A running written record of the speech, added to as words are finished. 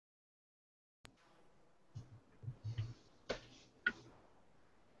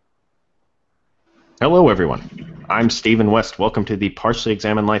Hello, everyone. I'm Stephen West. Welcome to the Partially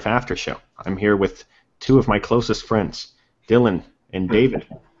Examined Life After Show. I'm here with two of my closest friends, Dylan and David.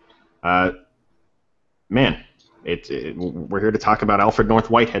 Uh, man, we're here to talk about Alfred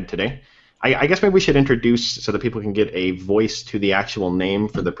North Whitehead today. I guess maybe we should introduce so that people can get a voice to the actual name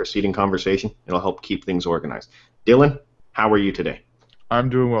for the preceding conversation. It'll help keep things organized. Dylan, how are you today? I'm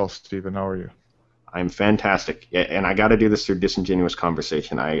doing well, Stephen. How are you? I'm fantastic, and I got to do this through disingenuous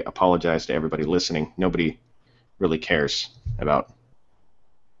conversation. I apologize to everybody listening. Nobody really cares about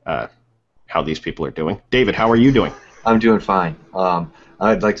how these people are doing. David, how are you doing? I'm doing fine.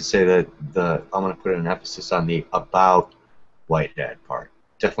 I'd like to say that I'm going to put an emphasis on the about Whitehead part.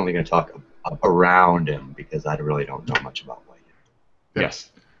 Definitely going to talk around him because I really don't know much about Whitehead.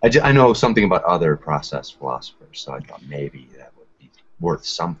 Yes. I know something about other process philosophers, so I thought maybe that would be worth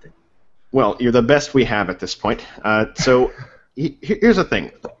something. Well, you're the best we have at this point. So here's the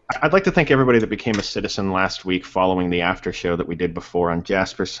thing. I'd like to thank everybody that became a citizen last week following the after show that we did before on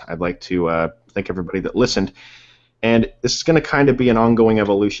Jaspers. I'd like to thank everybody that listened. And this is going to kind of be an ongoing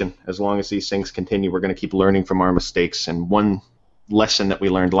evolution. As long as these things continue, we're going to keep learning from our mistakes. And one lesson that we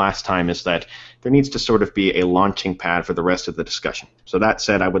learned last time is that there needs to sort of be a launching pad for the rest of the discussion. So that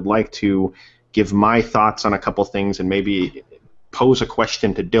said, I would like to give my thoughts on a couple things and maybe pose a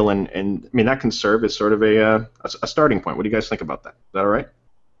question to Dylan, and I mean that can serve as sort of a starting point. What do you guys think about that? Is that all right?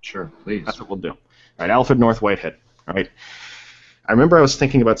 Sure, please. That's what we'll do. All right, Alfred North Whitehead. All right. I remember I was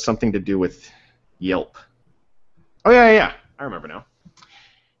thinking about something to do with Yelp. Oh, yeah. I remember now.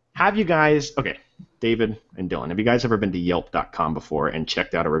 Have you guys, okay, David and Dylan, have you guys ever been to Yelp.com before and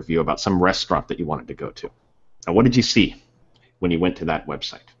checked out a review about some restaurant that you wanted to go to? Now, what did you see when you went to that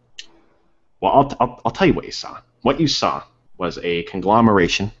website? Well, I'll tell you what you saw. What you saw was a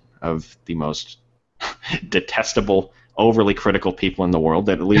conglomeration of the most detestable, overly critical people in the world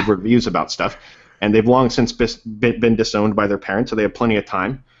that leave reviews about stuff, and they've long since been disowned by their parents, so they have plenty of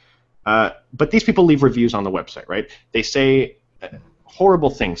time. But these people leave reviews on the website, right? They say horrible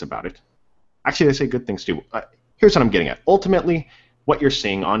things about it. Actually, they say good things too. Here's what I'm getting at. Ultimately, what you're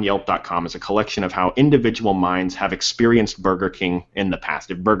seeing on Yelp.com is a collection of how individual minds have experienced Burger King in the past.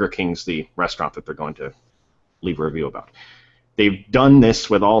 If Burger King's the restaurant that they're going to leave a review about. They've done this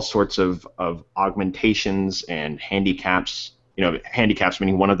with all sorts of augmentations and handicaps. You know, handicaps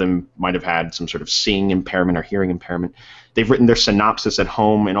meaning one of them might have had some sort of seeing impairment or hearing impairment. They've written their synopsis at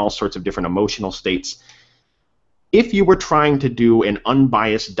home in all sorts of different emotional states. If you were trying to do an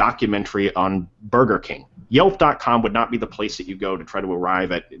unbiased documentary on Burger King, Yelp.com would not be the place that you go to try to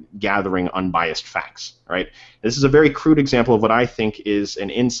arrive at gathering unbiased facts, right? This is a very crude example of what I think is an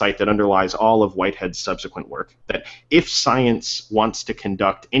insight that underlies all of Whitehead's subsequent work, that if science wants to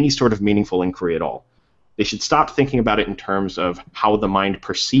conduct any sort of meaningful inquiry at all, they should stop thinking about it in terms of how the mind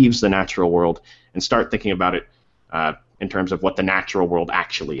perceives the natural world and start thinking about it in terms of what the natural world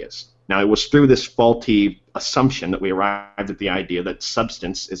actually is. Now, it was through this faulty assumption that we arrived at the idea that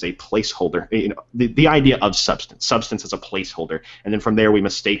substance is a placeholder. You know, the idea of substance as a placeholder, and then from there we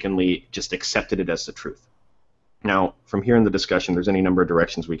mistakenly just accepted it as the truth. Now, from here in the discussion, there's any number of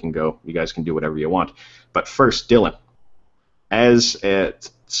directions we can go. You guys can do whatever you want. But first, Dylan, as a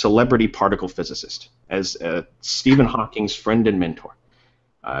celebrity particle physicist, as Stephen Hawking's friend and mentor,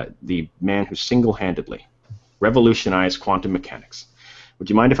 the man who single-handedly revolutionized quantum mechanics, would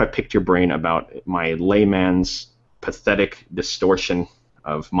you mind if I picked your brain about my layman's pathetic distortion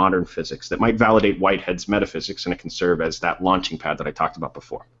of modern physics that might validate Whitehead's metaphysics and it can serve as that launching pad that I talked about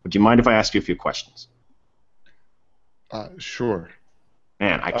before? Would you mind if I asked you a few questions? Sure.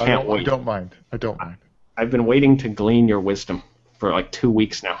 Man, I can't wait. I don't mind. I've been waiting to glean your wisdom for like 2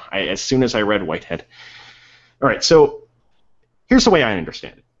 weeks now, as soon as I read Whitehead. All right, so here's the way I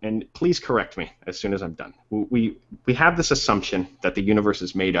understand it. And please correct me as soon as I'm done. We have this assumption that the universe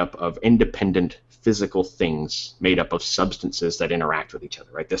is made up of independent physical things made up of substances that interact with each other,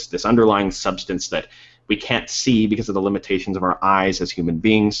 right? This underlying substance that we can't see because of the limitations of our eyes as human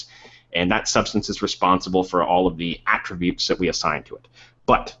beings, and that substance is responsible for all of the attributes that we assign to it.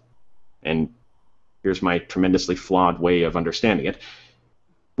 But, and here's my tremendously flawed way of understanding it,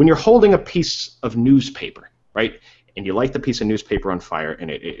 when you're holding a piece of newspaper, right, and you light the piece of newspaper on fire, and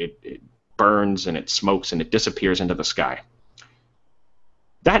it burns, and it smokes, and it disappears into the sky.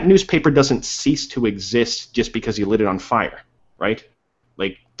 That newspaper doesn't cease to exist just because you lit it on fire, right?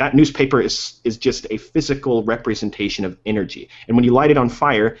 Like, that newspaper is just a physical representation of energy. And when you light it on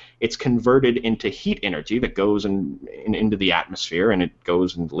fire, it's converted into heat energy that goes into the atmosphere, and it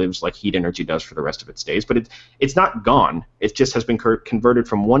goes and lives like heat energy does for the rest of its days. But it's not gone. It just has been converted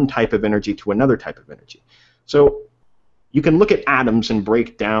from one type of energy to another type of energy. So you can look at atoms and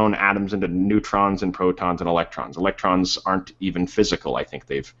break down atoms into neutrons and protons and electrons. Electrons aren't even physical, I think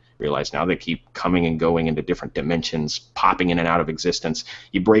they've realized now. They keep coming and going into different dimensions, popping in and out of existence.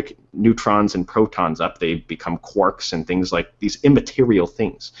 You break neutrons and protons up, they become quarks and things like these immaterial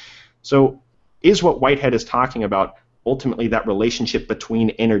things. So is what Whitehead is talking about ultimately that relationship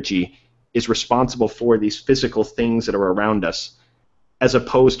between energy is responsible for these physical things that are around us, as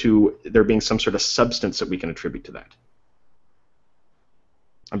opposed to there being some sort of substance that we can attribute to that?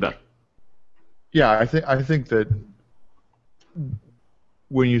 I'm done. Yeah, I think that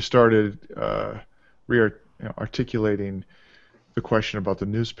when you started articulating the question about the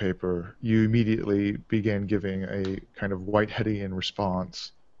newspaper, you immediately began giving a kind of Whiteheadian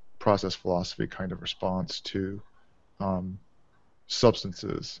response, process philosophy kind of response to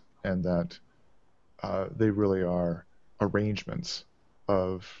substances, and that they really are arrangements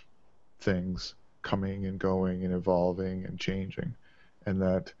of things coming and going and evolving and changing, and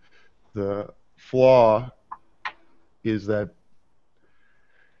that the flaw is that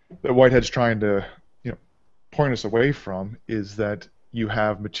Whitehead's trying to point us away from is that you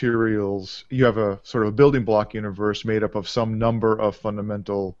have materials, you have a sort of a building block universe made up of some number of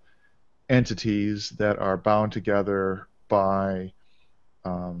fundamental entities that are bound together by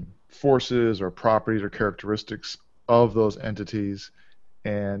forces or properties or characteristics of those entities,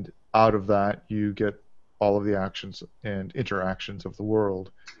 and out of that you get all of the actions and interactions of the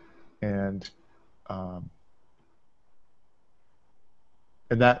world, and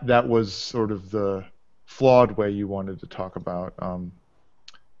that was sort of the flawed way you wanted to talk about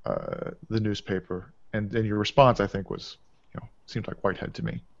the newspaper, and your response, I think, was, seemed like Whitehead to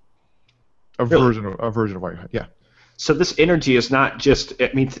me, a Really? version of Whitehead, yeah. So this energy is not just, I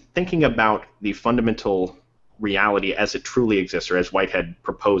mean, thinking about the fundamental reality as it truly exists, or as Whitehead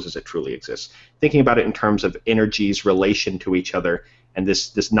proposes it truly exists, thinking about it in terms of energy's relation to each other, and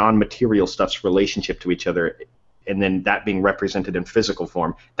this non-material stuff's relationship to each other, and then that being represented in physical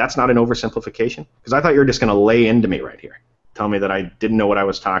form, that's not an oversimplification? Because I thought you were just going to lay into me right here, tell me that I didn't know what I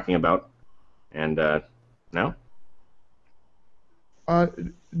was talking about, and no?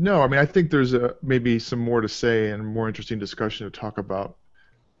 No, I mean, I think there's maybe some more to say and more interesting discussion to talk about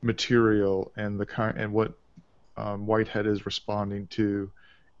material and the kind and what Whitehead is responding to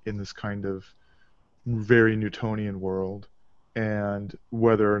in this kind of very Newtonian world, and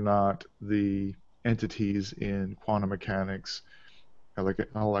whether or not the entities in quantum mechanics, like an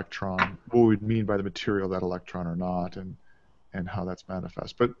electron, what we mean by the material of that electron or not, and how that's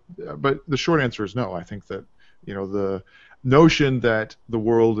manifest. But the short answer is no. I think that the notion that the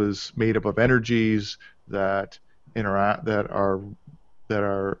world is made up of energies that are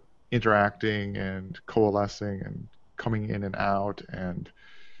interacting and coalescing and coming in and out, and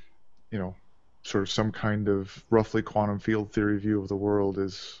sort of some kind of roughly quantum field theory view of the world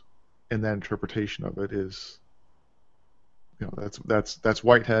is, and that interpretation of it is, that's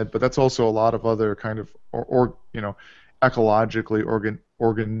Whitehead, but that's also a lot of other kind of ecologically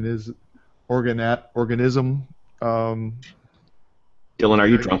organism. Dylan, are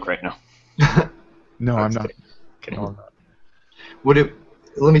you drunk right now? No, I'm not. Kidding. No, I'm not.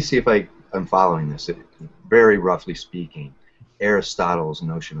 Let me see if I'm following this. Very roughly speaking, Aristotle's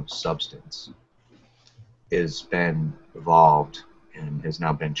notion of substance has been evolved and has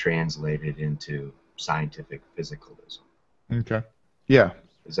now been translated into scientific physicalism. Okay. Yeah.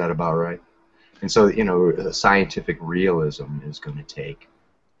 Is that about right? And so, scientific realism is going to take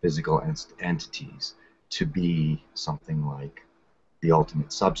physical entities to be something like the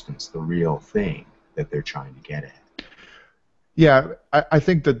ultimate substance, the real thing that they're trying to get at. Yeah, I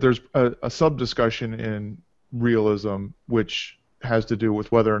think that there's a sub-discussion in realism which has to do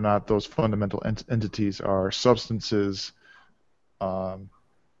with whether or not those fundamental entities are substances, or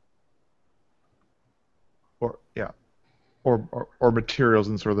materials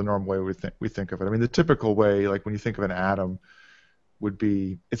in sort of the normal way we think of it. I mean, the typical way, like when you think of an atom, would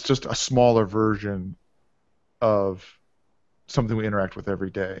be it's just a smaller version of something we interact with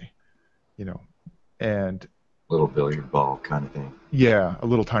every day, and Little billiard ball kind of thing. yeah, a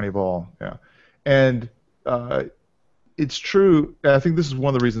little tiny ball, yeah, and it's true. I think this is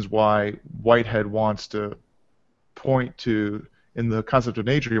one of the reasons why Whitehead wants to point to, in the concept of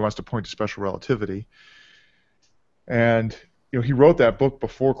nature, he wants to point to special relativity. And he wrote that book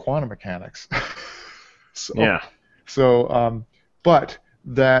before quantum mechanics. Yeah. So, but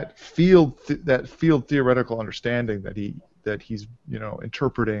that field theoretical understanding that he's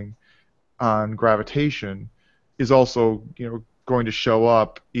interpreting on gravitation is also going to show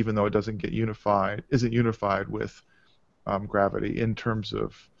up, even though it isn't unified with gravity in terms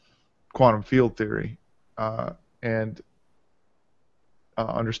of quantum field theory, and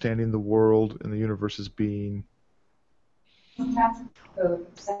understanding the world and the universe as being. Classical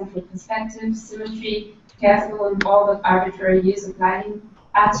central perspective, symmetry, careful and all but arbitrary use of lighting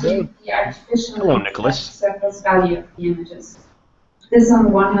add to the artificial Hello, and Nicholas. surface value of the images. This, on the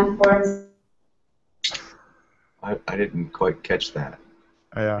one hand, forms. I didn't quite catch that.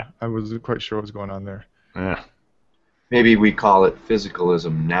 Yeah, I wasn't quite sure what was going on there. Yeah. Maybe we call it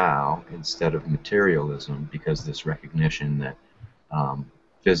physicalism now instead of materialism, because this recognition that the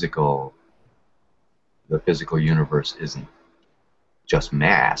physical universe isn't just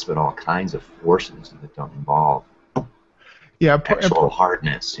mass, but all kinds of forces that don't involve actual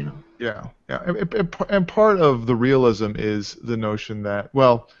hardness, you know. Yeah, yeah, and part of the realism is the notion that,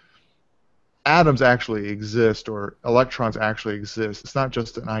 well, atoms actually exist or electrons actually exist. It's not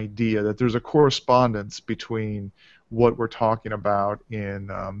just an idea, that there's a correspondence between what we're talking about in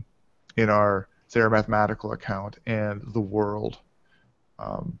our, say, our mathematical account and the world,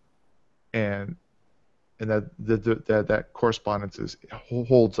 and that correspondence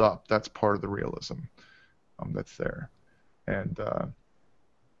holds up. That's part of the realism that's there, and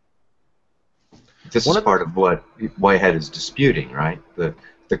this is part of what Whitehead is disputing, right?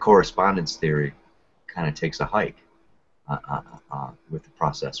 The correspondence theory kind of takes a hike with the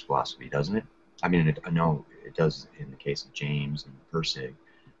process philosophy, doesn't it? I mean, I know it does in the case of James and Persig.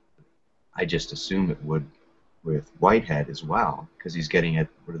 I just assume it would with Whitehead as well, because he's getting at,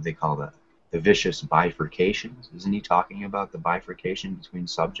 what do they call that? The vicious bifurcations. Isn't he talking about the bifurcation between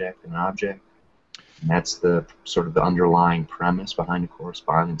subject and object? And that's the sort of the underlying premise behind the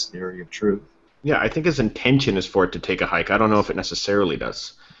correspondence theory of truth. Yeah, I think his intention is for it to take a hike. I don't know if it necessarily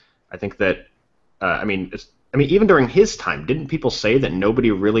does. I think that, I mean, even during his time, didn't people say that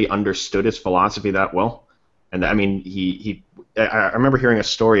nobody really understood his philosophy that well? And I mean, I remember hearing a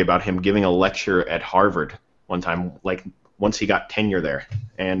story about him giving a lecture at Harvard one time, like once he got tenure there,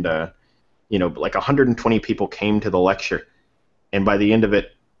 and like 120 people came to the lecture, and by the end of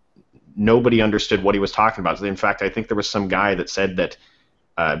it, nobody understood what he was talking about. In fact, I think there was some guy that said that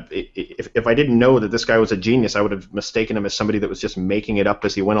if I didn't know that this guy was a genius, I would have mistaken him as somebody that was just making it up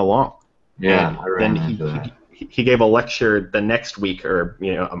as he went along. Yeah, and I ran then into that. he gave a lecture the next week, or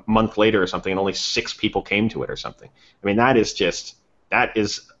a month later or something, and only 6 people came to it or something. I mean, that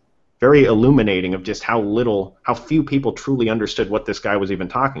is very illuminating of just how few people truly understood what this guy was even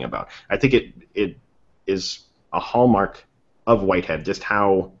talking about. I think it is a hallmark of Whitehead, just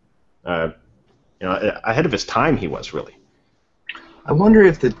how ahead of his time he was, really. I wonder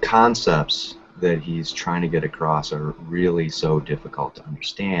if the concepts that he's trying to get across are really so difficult to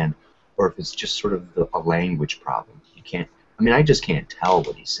understand, or if it's just sort of a language problem. I just can't tell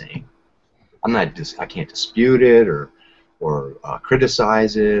what he's saying. I can't dispute it or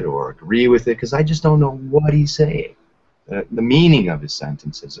criticize it or agree with it, because I just don't know what he's saying. The meaning of his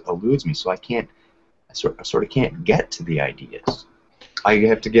sentences eludes me, so I sort of can't get to the ideas. I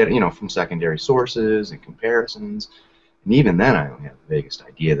have to get from secondary sources and comparisons. And even then, I don't have the vaguest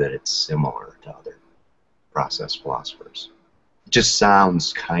idea that it's similar to other process philosophers. It just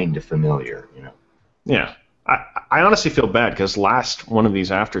sounds kind of familiar, Yeah. I honestly feel bad, because last one of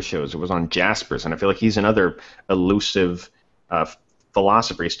these after shows, it was on Jaspers, and I feel like he's another elusive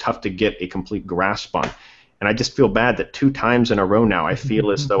philosopher. He's tough to get a complete grasp on. And I just feel bad that 2 times in a row now I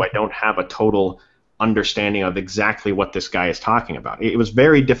feel as though I don't have a total understanding of exactly what this guy is talking about. It was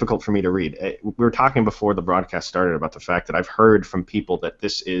very difficult for me to read. We were talking before the broadcast started about the fact that I've heard from people that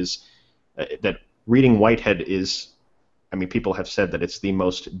that reading Whitehead is, people have said that it's the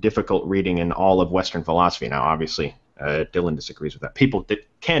most difficult reading in all of Western philosophy. Now, obviously, Dylan disagrees with that. People that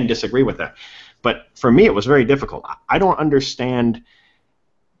can disagree with that. But for me, it was very difficult. I don't understand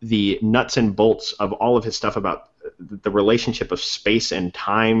the nuts and bolts of all of his stuff about the relationship of space and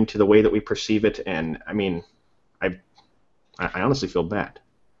time to the way that we perceive it, and I honestly feel bad.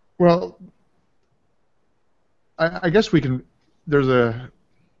 Well, I guess we can.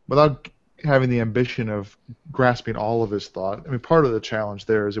 Without having the ambition of grasping all of his thought. Part of the challenge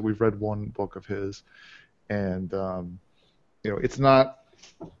there is that we've read one book of his, and it's not,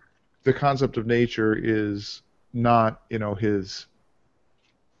 the concept of nature is not his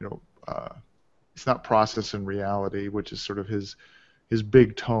it's not Process and Reality, which is sort of his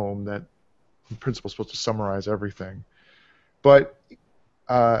big tome that in principle is supposed to summarize everything. But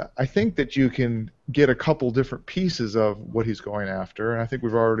I think that you can get a couple different pieces of what he's going after, and I think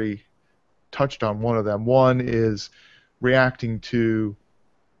we've already touched on one of them. One is reacting to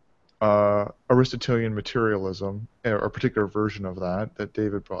Aristotelian materialism, or a particular version of that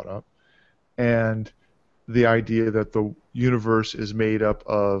David brought up, and the idea that the universe is made up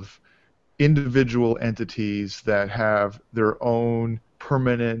of individual entities that have their own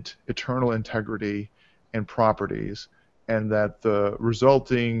permanent, eternal integrity and properties, and that the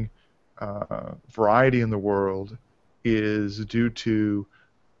resulting variety in the world is due to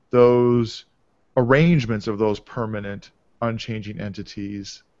those arrangements of those permanent, unchanging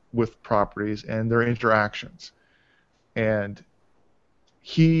entities with properties and their interactions. And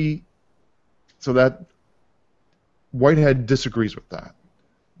so that Whitehead disagrees with that,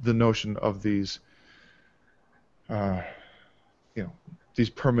 the notion of these, these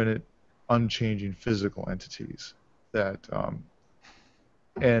permanent, unchanging physical entities that,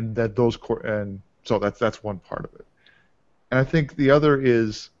 and so that's one part of it. And I think the other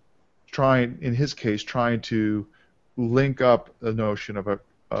is in his case, trying to link up the notion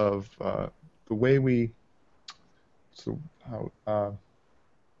of the way we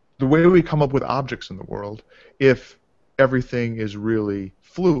come up with objects in the world, if everything is really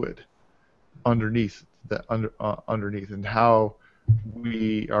fluid underneath, and how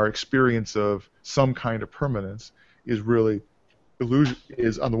our experience of some kind of permanence is really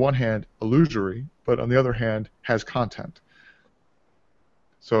is on the one hand illusory, but on the other hand has content.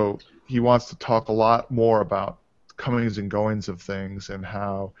 So he wants to talk a lot more about comings and goings of things, and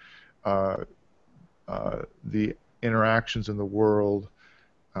how the interactions in the world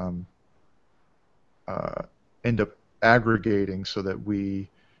end up aggregating so that we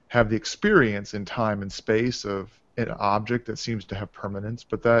have the experience in time and space of an object that seems to have permanence,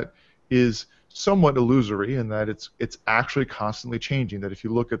 but that is somewhat illusory, in that it's actually constantly changing. That if you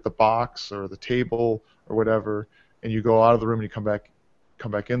look at the box or the table or whatever, and you go out of the room and you come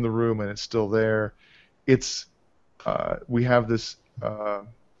back in the room and it's still there, we have this.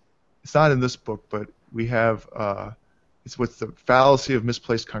 It's not in this book, but we have it's what's the fallacy of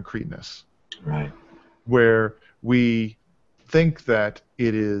misplaced concreteness, right? Where we think that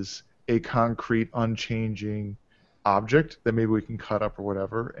it is a concrete, unchanging object that maybe we can cut up or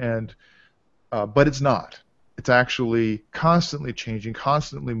whatever, but it's not. It's actually constantly changing,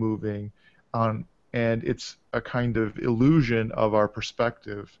 constantly moving, and it's a kind of illusion of our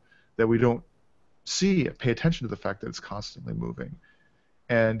perspective that we don't pay attention to the fact that it's constantly moving.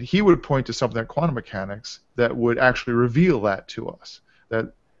 And he would point to something like quantum mechanics that would actually reveal that to us.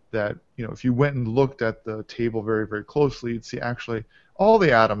 That if you went and looked at the table very, very closely, you'd see actually all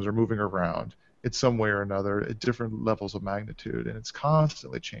the atoms are moving around in some way or another at different levels of magnitude, and it's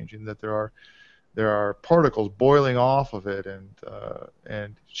constantly changing. That there are particles boiling off of it,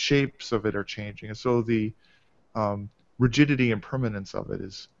 and shapes of it are changing. And so the rigidity and permanence of it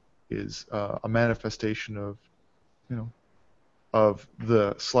is a manifestation of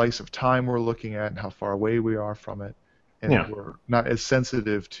the slice of time we're looking at and how far away we are from it, and we're not as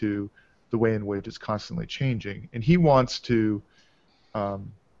sensitive to the way in which it's constantly changing. And he wants to,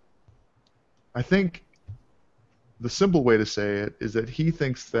 I think the simple way to say it is that he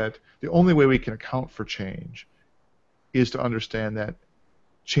thinks that the only way we can account for change is to understand that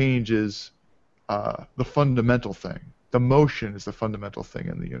change is the fundamental thing. The motion is the fundamental thing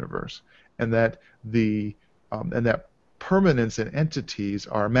in the universe, and that permanence and entities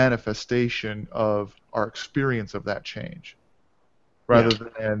are a manifestation of our experience of that change, rather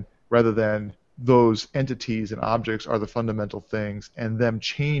than those entities and objects are the fundamental things, and them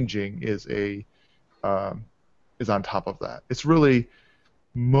changing is on top of that. It's really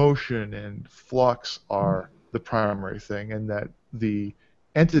motion and flux are the primary thing, and that the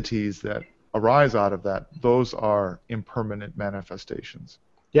entities that arise out of that, those are impermanent manifestations.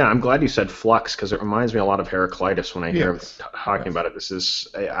 Yeah, I'm glad you said flux, because it reminds me a lot of Heraclitus when I hear him talking about it.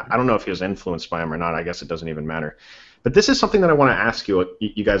 I don't know if he was influenced by him or not. I guess it doesn't even matter. But this is something that I want to ask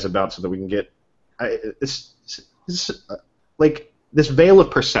you guys about, so that we can get like this veil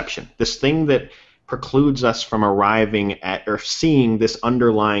of perception, this thing that precludes us from arriving at or seeing this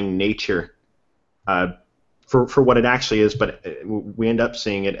underlying nature for what it actually is, but we end up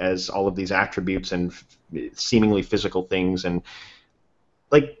seeing it as all of these attributes and seemingly physical things. And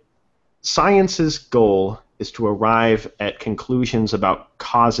like, science's goal is to arrive at conclusions about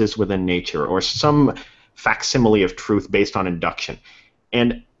causes within nature, or some facsimile of truth based on induction.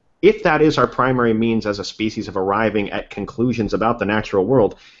 And if that is our primary means as a species of arriving at conclusions about the natural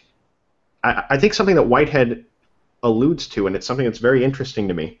world, I think something that Whitehead alludes to, and it's something that's very interesting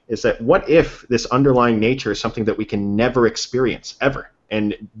to me, is that what if this underlying nature is something that we can never experience, ever,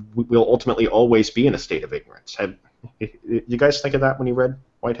 and we'll ultimately always be in a state of ignorance? You guys think of that when you read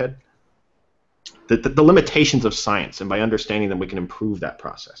Whitehead? The limitations of science, and by understanding them we can improve that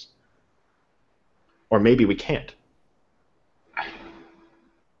process. Or maybe we can't.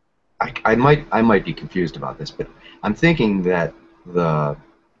 I might be confused about this, but I'm thinking that the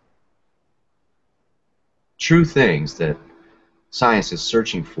true things that science is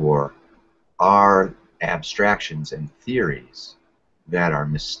searching for are abstractions and theories that are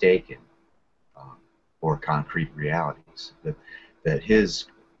mistaken for concrete realities. That his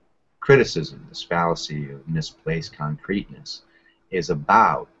criticism, this fallacy of misplaced concreteness, is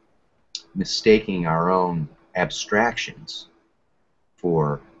about mistaking our own abstractions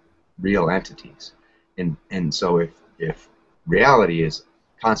for real entities. And so if reality is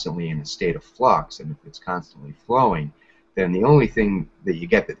constantly in a state of flux, and if it's constantly flowing, then the only thing that you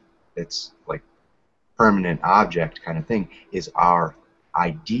get that's like permanent object kind of thing is our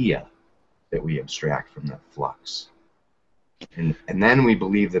idea that we abstract from that flux. And then we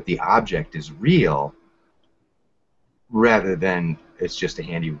believe that the object is real rather than it's just a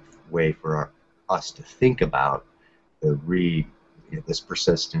handy way for us to think about this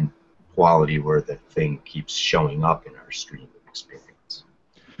persistent quality where the thing keeps showing up in our stream of experience.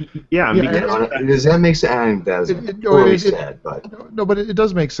 Yeah, Yeah, because Does that make sense? That's poorly said, but no, but it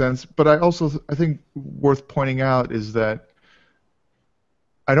does make sense. But I think worth pointing out is that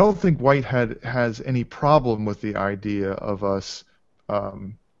I don't think Whitehead has any problem with the idea of us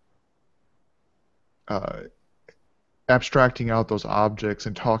abstracting out those objects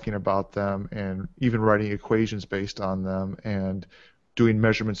and talking about them and even writing equations based on them and doing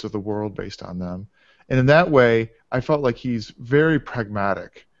measurements of the world based on them. And in that way, I felt like he's very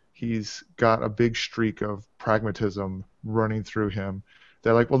pragmatic. He's got a big streak of pragmatism running through him.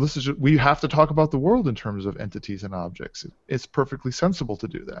 They're like, well, we have to talk about the world in terms of entities and objects. It's perfectly sensible to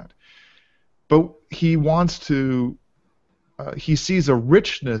do that. But he wants to, he sees a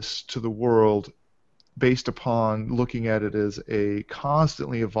richness to the world based upon looking at it as a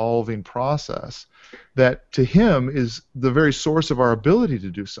constantly evolving process that to him is the very source of our ability to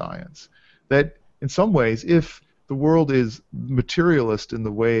do science. That in some ways, if the world is materialist in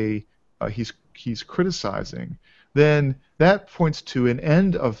the way he's criticizing, then that points to an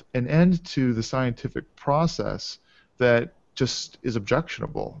end to the scientific process that just is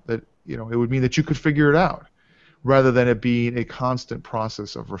objectionable. That it would mean that you could figure it out, rather than it being a constant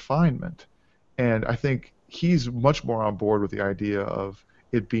process of refinement. And I think he's much more on board with the idea of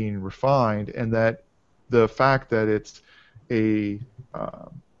it being refined, and that the fact that it's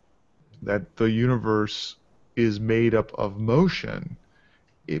that the universe is made up of motion,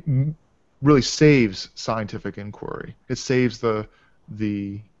 it really saves scientific inquiry. It saves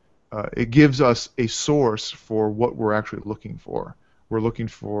it gives us a source for what we're actually looking for. We're looking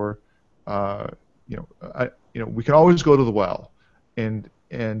for, we can always go to the well and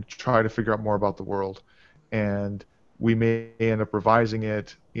try to figure out more about the world, and we may end up revising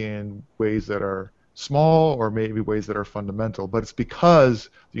it in ways that are small or maybe ways that are fundamental, but it's because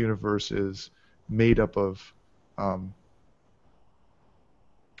the universe is made up of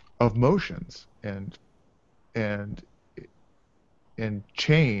motions and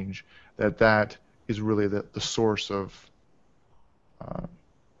change, that is really the source of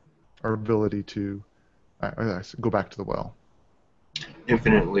our ability to go back to the well.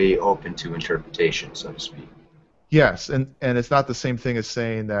 Infinitely open to interpretation, so to speak. Yes, and it's not the same thing as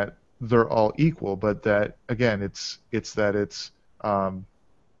saying that they're all equal, but that again, it's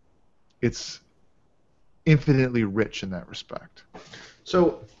infinitely rich in that respect.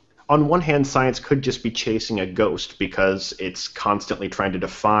 So, on one hand, science could just be chasing a ghost because it's constantly trying to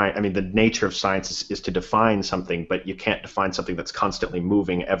define. I mean, the nature of science is to define something, but you can't define something that's constantly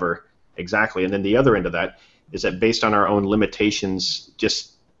moving ever exactly. And then the other end of that is that based on our own limitations,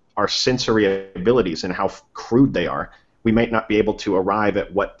 just our sensory abilities and how crude they are, we might not be able to arrive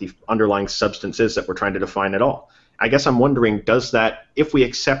at what the underlying substance is that we're trying to define at all. I guess I'm wondering, if we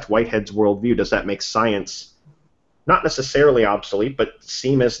accept Whitehead's worldview, does that make science not necessarily obsolete, but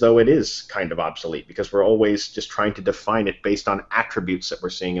seem as though it is kind of obsolete because we're always just trying to define it based on attributes that we're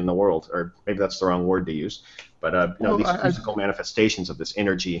seeing in the world, or maybe that's the wrong word to use, but these physical manifestations of this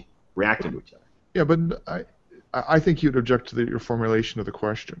energy reacting to each other. Yeah, but I think you'd object to your formulation of the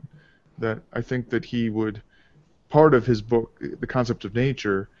question. That I think that part of his book, The Concept of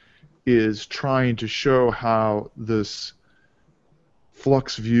Nature, is trying to show how this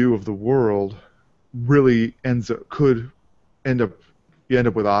flux view of the world really could end up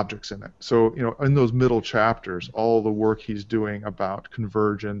with objects in it. So, in those middle chapters, all the work he's doing about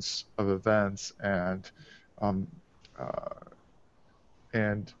convergence of events and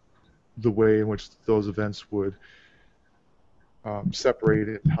the way in which those events would separate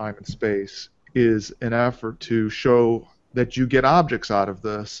in time and space is an effort to show that you get objects out of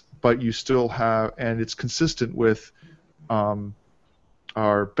this, but you still have, and it's consistent with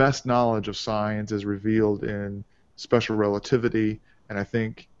our best knowledge of science as revealed in special relativity. And I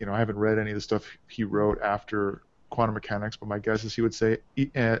think, I haven't read any of the stuff he wrote after quantum mechanics, but my guess is he would say,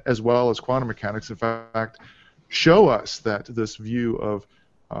 as well as quantum mechanics, in fact, show us that this view of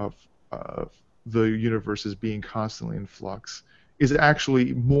the universe as being constantly in flux is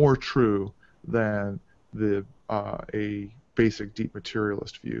actually more true than a basic deep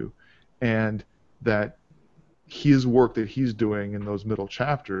materialist view, and that his work that he's doing in those middle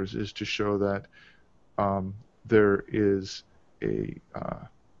chapters is to show that there is a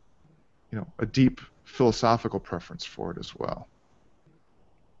a deep philosophical preference for it as well.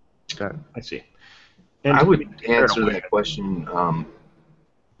 I see. And I would answer that question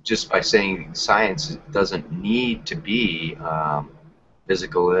just by saying science doesn't need to be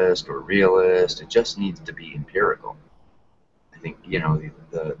physicalist or realist. It just needs to be empirical. I think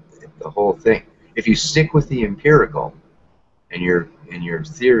the whole thing. If you stick with the empirical, and your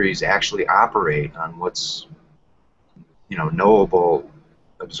theories actually operate on what's knowable,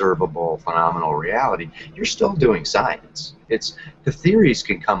 observable, phenomenal reality, you're still doing science. It's the theories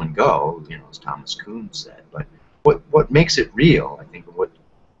can come and go, as Thomas Kuhn said, but what makes it real, I think, what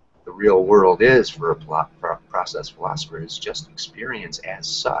the real world is for a process philosopher is just experience as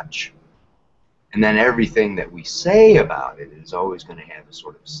such. And then everything that we say about it is always going to have a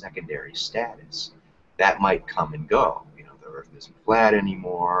sort of secondary status. That might come and go. The Earth isn't flat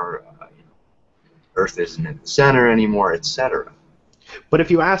anymore. Earth isn't at the center anymore, etc. But if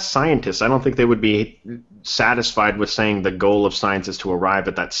you ask scientists, I don't think they would be satisfied with saying the goal of science is to arrive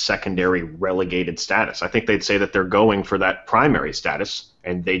at that secondary relegated status. I think they'd say that they're going for that primary status,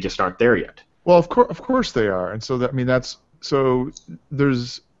 and they just aren't there yet. Well, of course they are, and so there's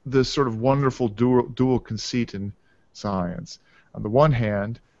this sort of wonderful dual conceit in science. On the one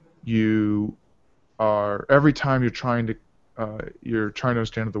hand, you are every time you're trying to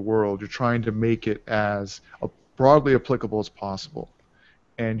understand the world, you're trying to make it as broadly applicable as possible,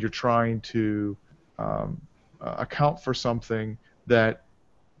 and you're trying to account for something that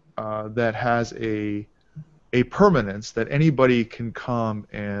has a permanence, that anybody can come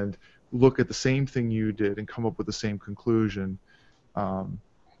and look at the same thing you did and come up with the same conclusion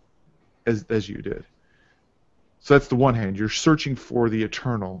as you did. So that's the one hand. You're searching for the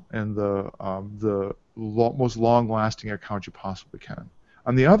eternal and the most long-lasting account you possibly can.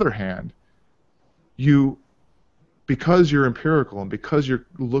 On the other hand, because you're empirical and because you're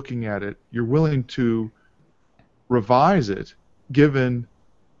looking at it, you're willing to revise it given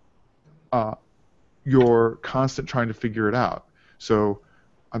your constant trying to figure it out. So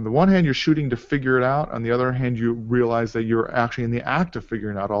on the one hand, you're shooting to figure it out. On the other hand, you realize that you're actually in the act of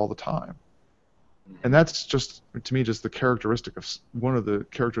figuring it out all the time. And that's just, to me, just one of the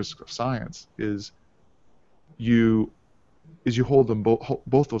characteristics of science is you hold them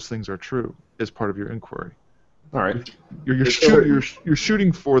both those things are true as part of your inquiry. All right. You're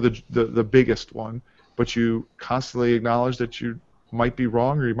shooting for the biggest one, but you constantly acknowledge that you might be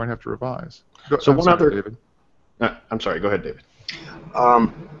wrong or you might have to revise. David. I'm sorry. Go ahead, David.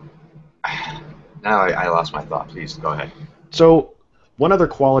 Now I lost my thought. Please go ahead. So one other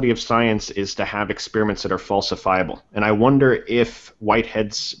quality of science is to have experiments that are falsifiable. And I wonder if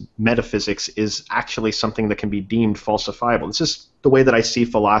Whitehead's metaphysics is actually something that can be deemed falsifiable. This is the way that I see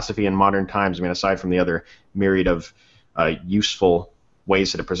philosophy in modern times, I mean, aside from the other myriad of useful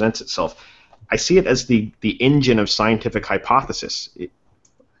ways that it presents itself. I see it as the engine of scientific hypothesis.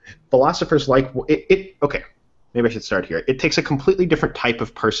 Philosophers like it. Okay, maybe I should start here. It takes a completely different type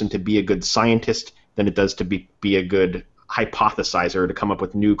of person to be a good scientist than it does to be a good hypothesizer, to come up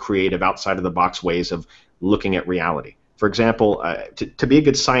with new, creative, outside-of-the-box ways of looking at reality. For example, to be a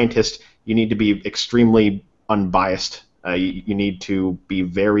good scientist, you need to be extremely unbiased. You need to be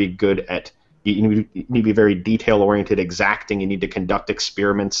very good at. You need to be very detail-oriented, exacting. You need to conduct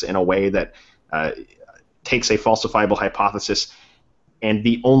experiments in a way that takes a falsifiable hypothesis, and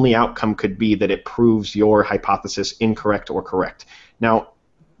the only outcome could be that it proves your hypothesis incorrect or correct. Now,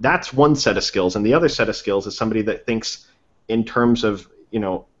 that's one set of skills, and the other set of skills is somebody that thinks in terms of,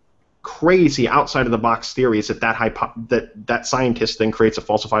 crazy outside-of-the-box theories that scientist then creates a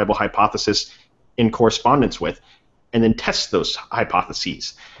falsifiable hypothesis in correspondence with, and then tests those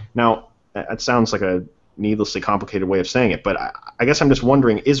hypotheses. Now, that sounds like a needlessly complicated way of saying it, but I guess I'm just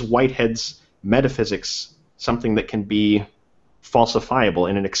wondering, is Whitehead's metaphysics something that can be falsifiable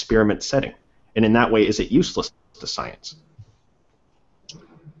in an experiment setting? And in that way, is it useless to science?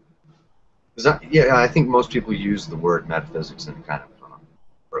 I think most people use the word metaphysics in a kind of,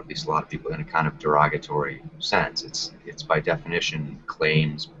 or at least a lot of people, in a kind of derogatory sense. It's by definition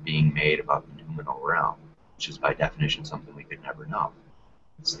claims being made about the noumenal realm, which is by definition something we could never know.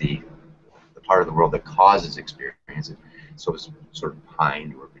 It's the part of the world that causes experience, so it's sort of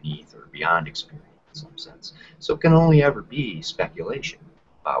behind or beneath or beyond experience. in some sense. So it can only ever be speculation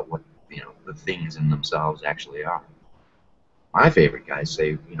about what the things in themselves actually are. My favorite guys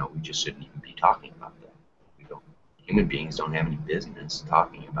say, we just shouldn't even be talking about that. We don't. Human beings don't have any business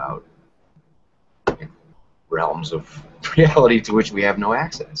talking about realms of reality to which we have no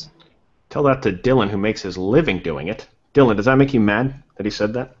access. Tell that to Dylan, who makes his living doing it. Dylan, does that make you mad that he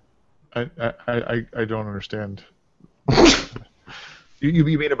said that? I don't understand. You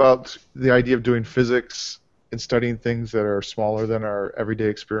mean about the idea of doing physics and studying things that are smaller than our everyday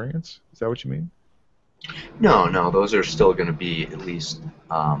experience? Is that what you mean? No, those are still going to be at least.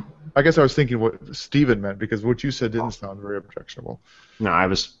 I guess I was thinking what Steven meant, because what you said didn't sound very objectionable. No, I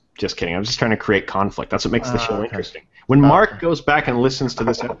was just kidding. I was just trying to create conflict. That's what makes the show Okay. interesting. When Mark goes back and listens to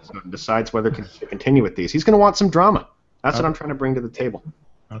this episode and decides whether to continue with these, he's going to want some drama. That's what I'm trying to bring to the table.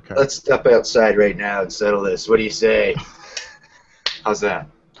 Okay. Let's step outside right now and settle this. What do you say? How's that?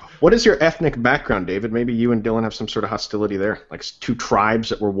 What is your ethnic background, David? Maybe you and Dylan have some sort of hostility there, like two tribes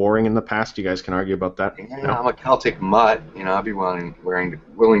that were warring in the past. You guys can argue about that. Yeah, No? I'm a Celtic mutt. I'd be willing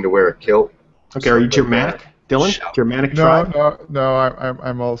to wear a kilt. Okay, are you Germanic, Dylan? Shout. Germanic tribe? No.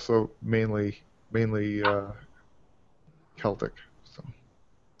 I'm also mainly Celtic. So.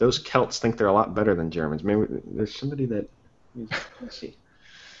 Those Celts think they're a lot better than Germans. Maybe there's somebody that. Let's see.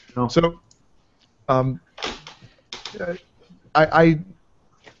 No. So, I'm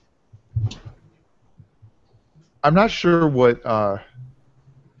not sure what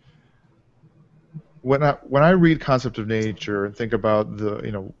when I read Concept of Nature and think about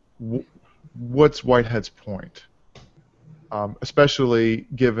the what's Whitehead's point, especially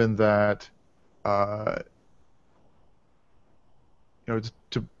given that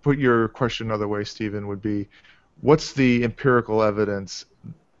to put your question another way, Stephen, would be what's the empirical evidence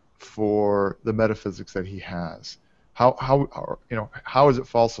for the metaphysics that he has? How is it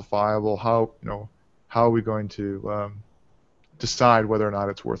falsifiable? How are we going to decide whether or not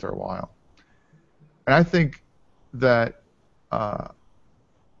it's worth our while? And I think that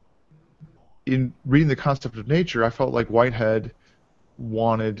in reading the Concept of Nature, I felt like Whitehead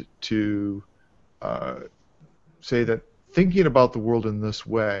wanted to say that thinking about the world in this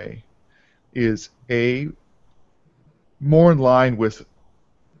way is more in line with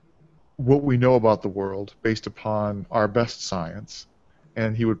what we know about the world based upon our best science,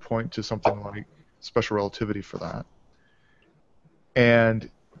 and he would point to something like special relativity for that,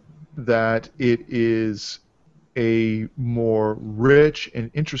 and that it is a more rich and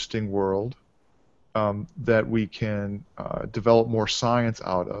interesting world that we can develop more science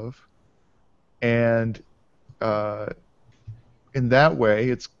out of, and in that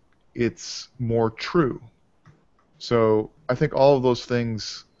way it's more true. So I think all of those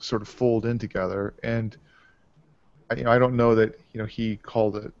things sort of fold in together, and I don't know that he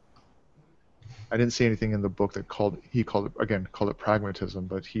called it. I didn't see anything in the book that he called it pragmatism,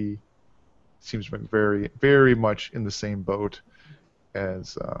 but he seems to be very, very much in the same boat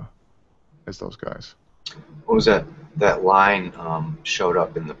as those guys. What was that line showed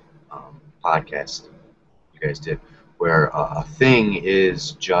up in the podcast you guys did, where a thing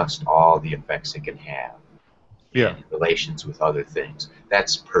is just all the effects it can have in relations with other things.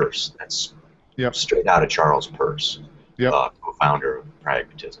 That's Peirce. That's straight out of Charles Peirce, co-founder of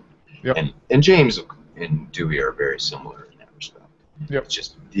pragmatism. Yep. And James and Dewey are very similar in that respect. Yep. It's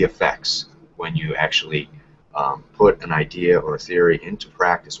just the effects when you actually put an idea or a theory into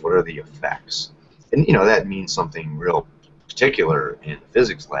practice. What are the effects? And that means something real particular in the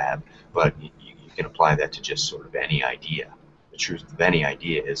physics lab, but you can apply that to just sort of any idea. The truth of any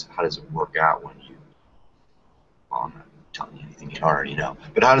idea is, how does it work out when you, well, I'm not telling you anything you already know,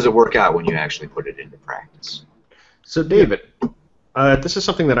 but how does it work out when you actually put it into practice? So, David, this is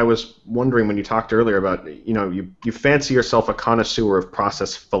something that I was wondering when you talked earlier about, you fancy yourself a connoisseur of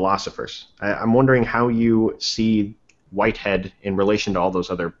process philosophers. I'm wondering how you see Whitehead in relation to all those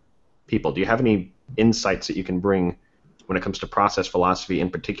other people. Do you have any insights that you can bring when it comes to process philosophy in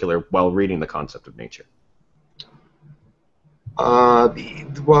particular while reading the Concept of Nature?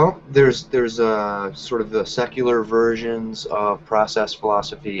 Well, there's sort of the secular versions of process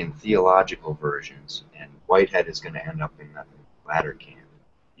philosophy and theological versions, and Whitehead is going to end up in that latter camp.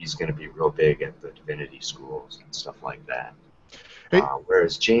 He's going to be real big at the divinity schools and stuff like that. Hey.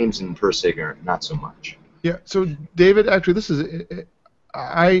 Whereas James and Persig are not so much. Yeah. So David, actually, this is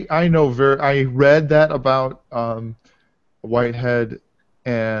I read that about Whitehead,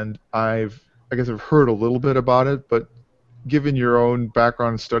 and I guess I've heard a little bit about it, but given your own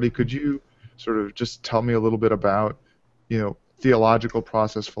background and study, could you sort of just tell me a little bit about, theological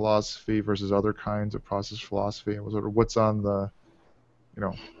process philosophy versus other kinds of process philosophy, and sort of what's on the,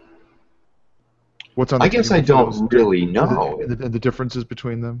 What's on I the guess table I for those don't two, really know. and the differences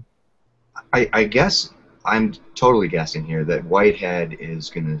between them? I guess I'm totally guessing here that Whitehead is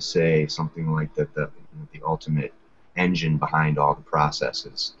going to say something like that the ultimate engine behind all the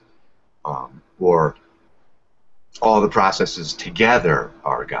processes, or all the processes together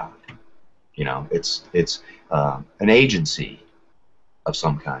are God. You know, it's an agency of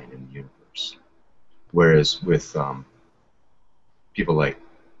some kind in the universe. Whereas with people like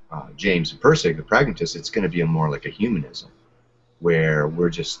James and Persig, the pragmatists, it's going to be more like a humanism, where we're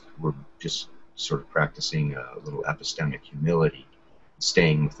just sort of practicing a little epistemic humility,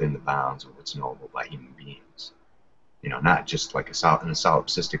 staying within the bounds of what's knowable by human beings. You know, not just like in a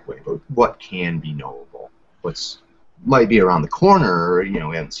solipsistic way, but what can be knowable, what's might be around the corner. You know,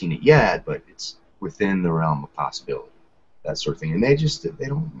 we haven't seen it yet, but it's within the realm of possibility, that sort of thing. And they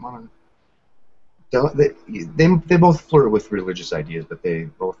don't want to. They both flirt with religious ideas, but they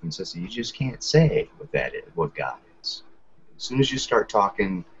both insist that you just can't say what that is, what God is. As soon as you start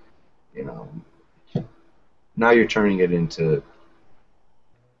talking, you know, now you're turning it into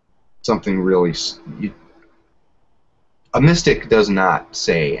something really. A mystic does not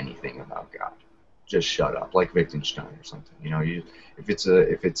say anything about God. Just shut up, like Wittgenstein or something. You know, if it's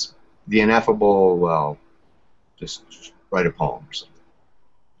the ineffable, well, just write a poem or something.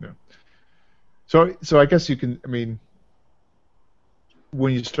 Yeah. So I guess you can. I mean,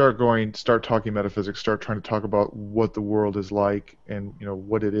 when you start talking metaphysics, start trying to talk about what the world is like, and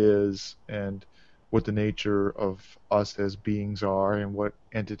what it is, and what the nature of us as beings are, and what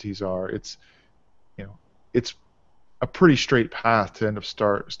entities are. It's a pretty straight path to end up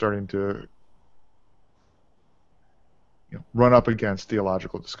starting to run up against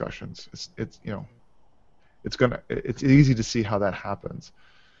theological discussions. It's easy to see how that happens.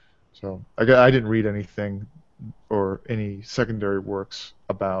 So I didn't read anything or any secondary works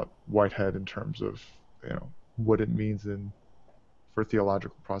about Whitehead in terms of what it means for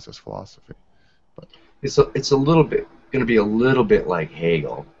theological process philosophy. But it's a little bit going to be a little bit like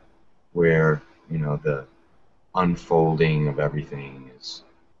Hegel, where the unfolding of everything is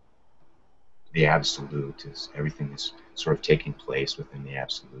the absolute, is everything is sort of taking place within the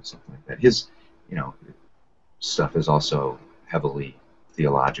absolute, something like that. His stuff is also heavily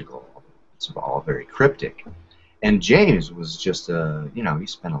theological. It's all very cryptic. And James was just he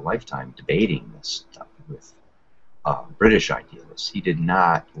spent a lifetime debating this stuff with British idealists. He did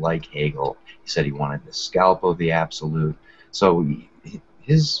not like Hegel. He said he wanted the scalp of the absolute. So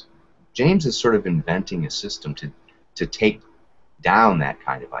James is sort of inventing a system to take down that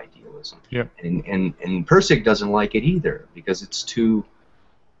kind of idealism. Yeah. And Persig doesn't like it either, because it's too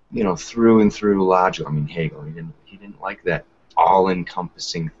through and through logical. I mean, Hegel, he didn't like that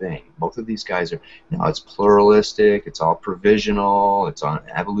all-encompassing thing. Both of these guys are, it's pluralistic, it's all provisional, it's on an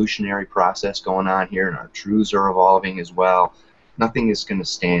evolutionary process going on here, and our truths are evolving as well. Nothing is going to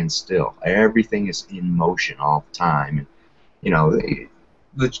stand still. Everything is in motion all the time. And,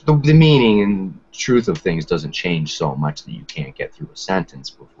 the meaning and truth of things doesn't change so much that you can't get through a sentence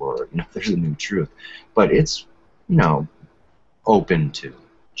before there's a new truth. But it's open to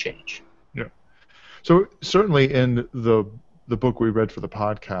change. Yeah. So certainly in the book we read for the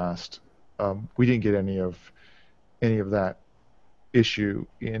podcast, we didn't get any of that issue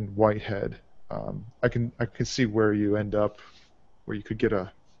in Whitehead. I can see where you end up, where you could get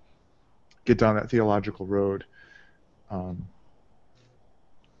down that theological road.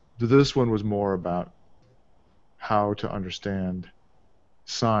 This one was more about how to understand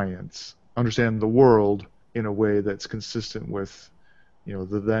science, understand the world in a way that's consistent with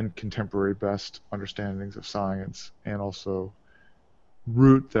the then contemporary best understandings of science, and also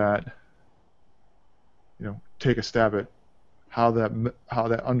root that, take a stab at how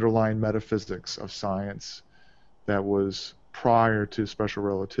that underlying metaphysics of science that was prior to special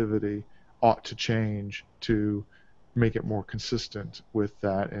relativity ought to change to make it more consistent with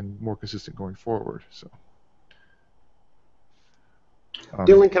that and more consistent going forward. So,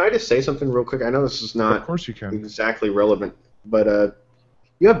 Dylan, can I just say something real quick? I know this is not of course you can. exactly relevant, but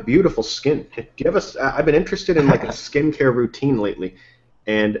you have beautiful skin. Do you have I've been interested in like a skincare routine lately,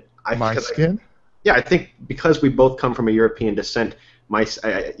 and My skin? Yeah, I think because we both come from a European descent,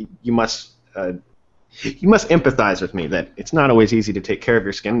 you must empathize with me that it's not always easy to take care of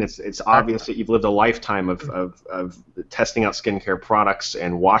your skin. It's obvious that you've lived a lifetime of testing out skincare products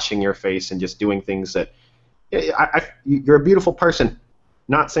and washing your face and just doing things that you're a beautiful person.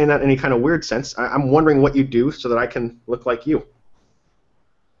 Not saying that in any kind of weird sense. I'm wondering what you do so that I can look like you.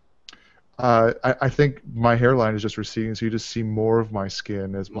 I think my hairline is just receding, so you just see more of my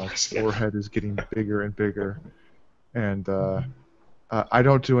skin as my forehead is getting bigger and bigger. And I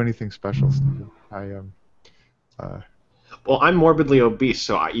don't do anything special, Stephen. I am. Well, I'm morbidly obese,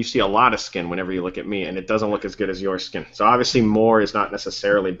 so you see a lot of skin whenever you look at me, and it doesn't look as good as your skin. So obviously, more is not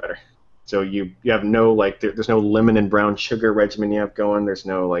necessarily better. So you have no there's no lemon and brown sugar regimen you have going. There's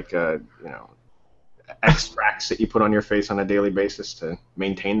no extracts that you put on your face on a daily basis to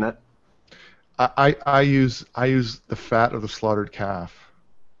maintain that. I use the fat of the slaughtered calf.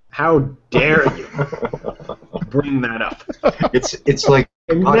 How dare you bring that up? It's like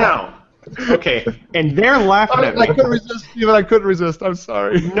And now, okay, and they're laughing at me. I couldn't resist, Stephen. I couldn't resist. I'm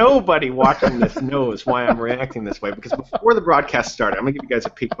sorry. Nobody watching this knows why I'm reacting this way, because before the broadcast started, I'm going to give you guys a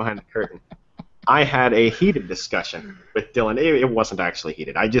peek behind the curtain. I had a heated discussion with Dylan. It wasn't actually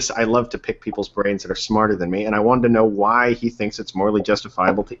heated. I love to pick people's brains that are smarter than me, and I wanted to know why he thinks it's morally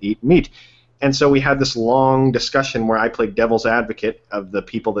justifiable to eat meat. And so we had this long discussion where I played devil's advocate of the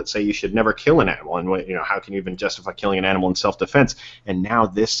people that say you should never kill an animal, and how can you even justify killing an animal in self-defense? And now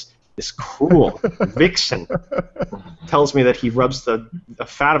this cruel vixen tells me that he rubs the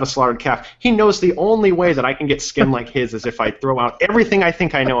fat of a slaughtered calf. He knows the only way that I can get skin like his is if I throw out everything I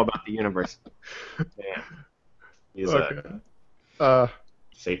think I know about the universe. Man, he's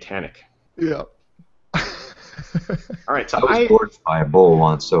satanic. Yeah. All right, so I was gorged by a bull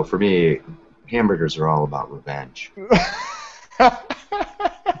once, so for me, hamburgers are all about revenge.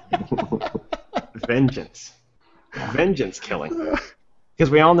 Vengeance killing. Because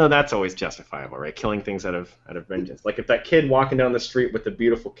we all know that's always justifiable, right? Killing things out of vengeance. Like if that kid walking down the street with the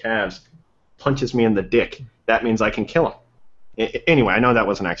beautiful calves punches me in the dick, that means I can kill him. Anyway, I know that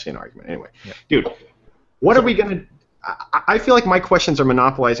wasn't actually an argument. Anyway, yeah. Dude, what are we gonna? I feel like my questions are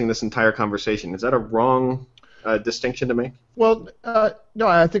monopolizing this entire conversation. Is that a wrong distinction to make? Well, no.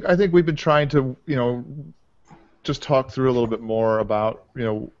 I think we've been trying to just talk through a little bit more about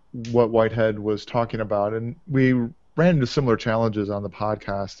what Whitehead was talking about, and we ran into similar challenges on the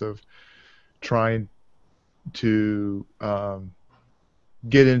podcast of trying to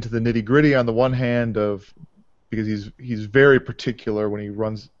get into the nitty-gritty on the one hand because he's very particular when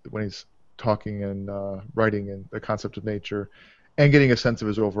he's talking and writing in the concept of nature, and getting a sense of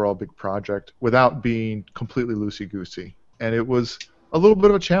his overall big project without being completely loosey-goosey. And it was a little bit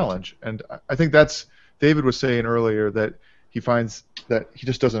of a challenge. And I think that's David was saying earlier that he finds that he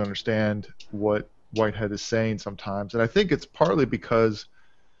just doesn't understand what Whitehead is saying sometimes, and I think it's partly because,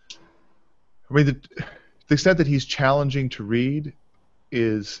 the extent that he's challenging to read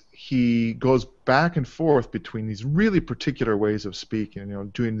is he goes back and forth between these really particular ways of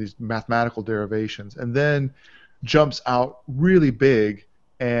speaking, doing these mathematical derivations, and then jumps out really big,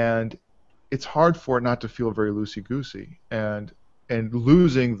 and it's hard for it not to feel very loosey-goosey, and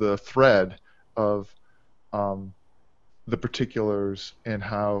losing the thread of the particulars and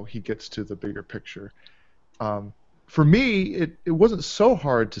how he gets to the bigger picture. For me, it wasn't so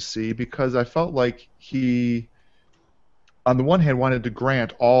hard to see because I felt like he, on the one hand, wanted to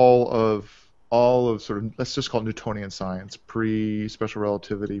grant all of sort of, let's just call it Newtonian science, pre-special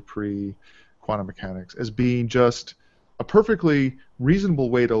relativity, pre-quantum mechanics, as being just a perfectly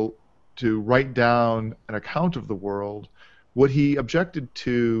reasonable way to write down an account of the world. What he objected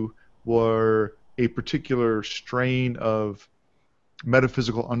to were a particular strain of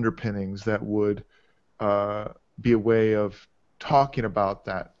metaphysical underpinnings that would be a way of talking about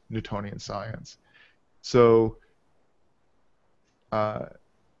that Newtonian science. So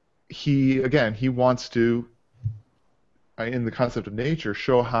he wants to, in the concept of nature,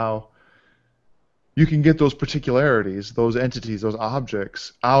 show how you can get those particularities, those entities, those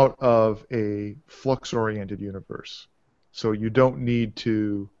objects out of a flux-oriented universe. So you don't need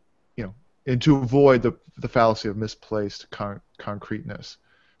to, and to avoid the fallacy of misplaced concreteness.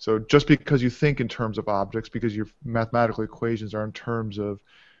 So just because you think in terms of objects, because your mathematical equations are in terms of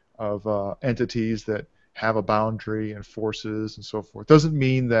entities that have a boundary and forces and so forth, doesn't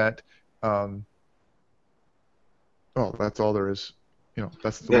mean that that's all there is.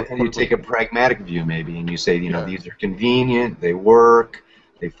 That's the. And you take a pragmatic view maybe, and you say, these are convenient, they work,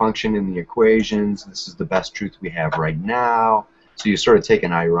 they function in the equations. This is the best truth we have right now. So you sort of take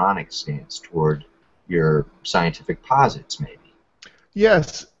an ironic stance toward your scientific posits, maybe.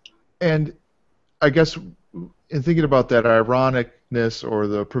 Yes, and I guess in thinking about that ironicness or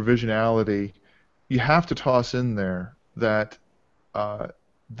the provisionality, you have to toss in there that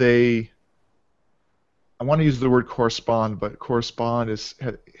they. I want to use the word correspond, but correspond is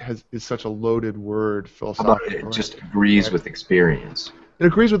such a loaded word philosophically. How about it just agrees with experience? It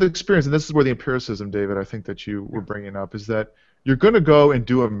agrees with experience, and this is where the empiricism, David, I think that you were bringing up, is that you're going to go and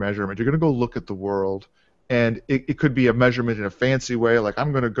do a measurement. You're going to go look at the world, and it could be a measurement in a fancy way, like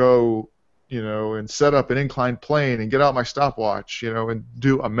I'm going to go, and set up an inclined plane and get out my stopwatch, and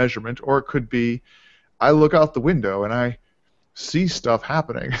do a measurement. Or it could be I look out the window and I see stuff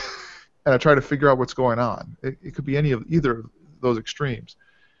happening and I try to figure out what's going on. It could be either of those extremes.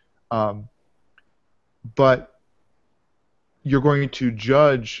 But you're going to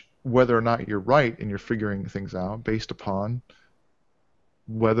judge whether or not you're right and you're figuring things out based upon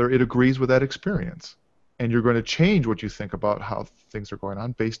whether it agrees with that experience. And you're going to change what you think about how things are going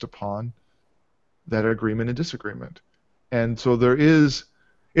on based upon that agreement and disagreement. And so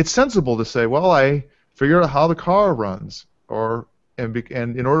it's sensible to say, well, I figured out how the car runs, and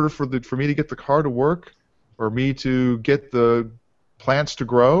in order for me to get the car to work, or me to get the plants to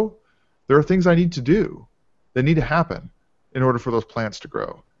grow, there are things I need to do that need to happen in order for those plants to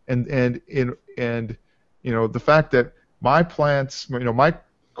grow. And the fact that my plants, my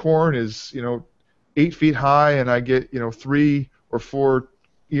corn is 8 feet high, and I get 3 or 4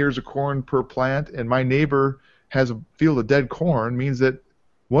 ears of corn per plant, and my neighbor has a field of dead corn, means that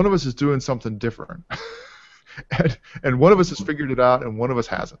one of us is doing something different, and one of us has figured it out, and one of us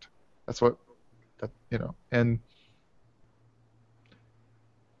hasn't. That's what and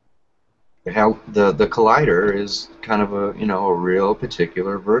the collider is kind of a real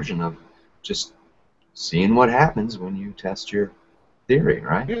particular version of just seeing what happens when you test your theory,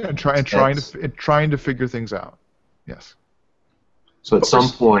 right? Yeah, and trying to figure things out. Yes. So at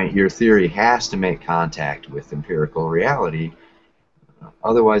some point, your theory has to make contact with empirical reality.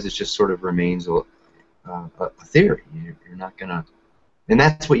 Otherwise, it just sort of remains a theory. You're not gonna, and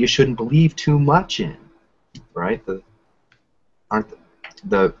that's what you shouldn't believe too much in, right? The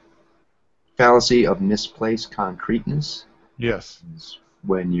fallacy of misplaced concreteness. Yes. Is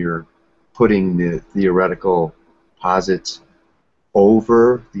when you're putting the theoretical posits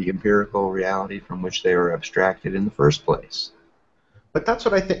over the empirical reality from which they were abstracted in the first place. But that's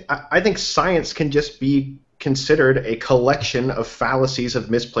what I think. I think science can just be considered a collection of fallacies of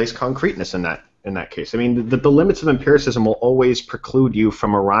misplaced concreteness in that case. I mean, the limits of empiricism will always preclude you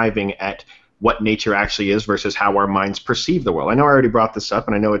from arriving at what nature actually is versus how our minds perceive the world. I know I already brought this up,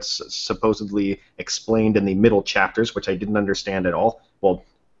 and I know it's supposedly explained in the middle chapters, which I didn't understand at all. Well,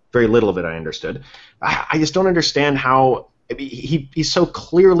 very little of it I understood. I just don't understand how he so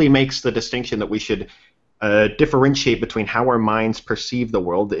clearly makes the distinction that we should differentiate between how our minds perceive the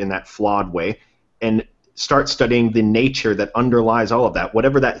world in that flawed way and start studying the nature that underlies all of that,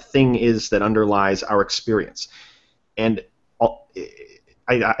 whatever that thing is that underlies our experience. And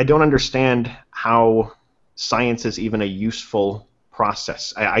I don't understand how science is even a useful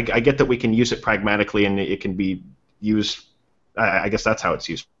process. I get that we can use it pragmatically and it can be used. I guess that's how it's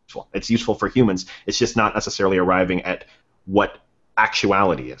useful. It's useful for humans. It's just not necessarily arriving at what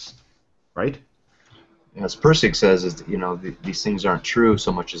actuality is, right? As Pirsig says, is these things aren't true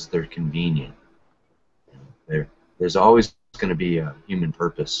so much as they're convenient. There's always going to be a human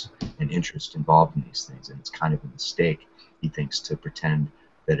purpose and interest involved in these things, and it's kind of a mistake, he thinks, to pretend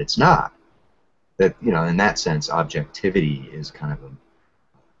that it's not. That in that sense, objectivity is kind of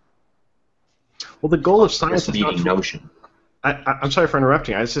the goal of science is not notion. I'm sorry for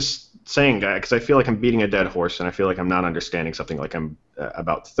interrupting. I was just saying that because I feel like I'm beating a dead horse, and I feel like I'm not understanding something. Like I'm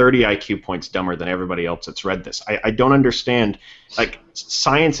about 30 IQ points dumber than everybody else that's read this. I don't understand. Like,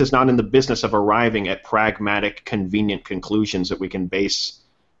 science is not in the business of arriving at pragmatic, convenient conclusions that we can base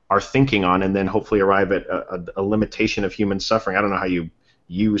our thinking on, and then hopefully arrive at a limitation of human suffering. I don't know how you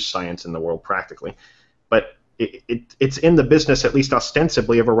use science in the world practically, but it's in the business, at least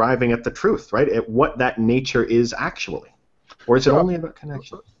ostensibly, of arriving at the truth, right? At what that nature is actually. Or is it only about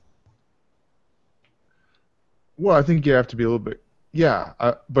connection? Well, I think you have to be a little bit,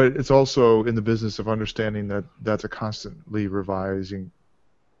 but it's also in the business of understanding that that's a constantly revising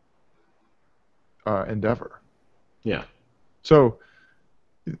endeavor. Yeah. So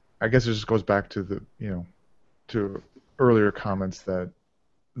I guess it just goes back to to earlier comments that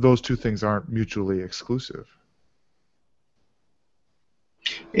those two things aren't mutually exclusive.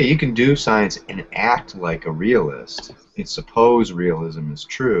 Yeah, you can do science and act like a realist and suppose realism is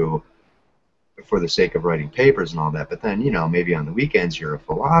true for the sake of writing papers and all that, but then, maybe on the weekends you're a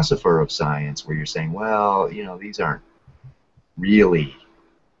philosopher of science where you're saying, well, these aren't really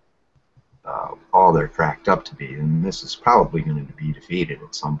all they're cracked up to be, and this is probably going to be defeated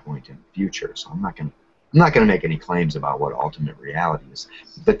at some point in the future, so I'm not going to make any claims about what ultimate reality is,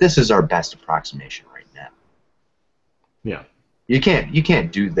 but this is our best approximation right now. Yeah. You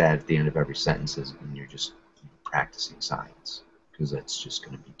can't do that at the end of every sentence when you're just practicing science, because that's just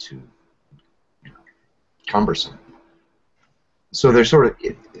going to be too cumbersome. So there's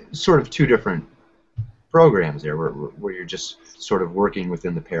sort of two different programs there where you're just sort of working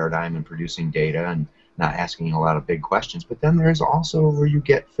within the paradigm and producing data and not asking a lot of big questions. But then there's also where you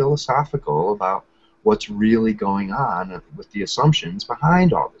get philosophical about what's really going on with the assumptions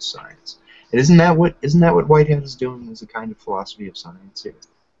behind all this science. And isn't that what Whitehead is doing as a kind of philosophy of science here?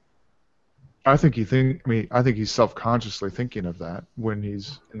 I think he's self-consciously thinking of that when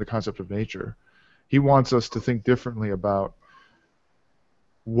he's in the concept of nature. He wants us to think differently about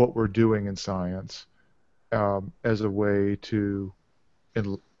what we're doing in science as a way to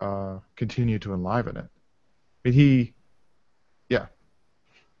continue to enliven it.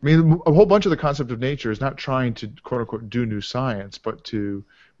 I mean, a whole bunch of the concept of nature is not trying to quote unquote do new science, but to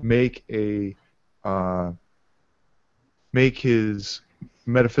make his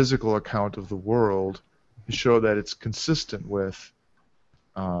metaphysical account of the world to show that it's consistent with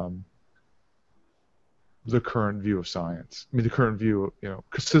the current view of science. I mean, the current view,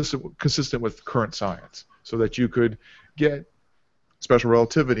 consistent with current science, so that you could get special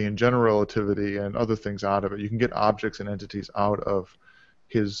relativity and general relativity and other things out of it. You can get objects and entities out of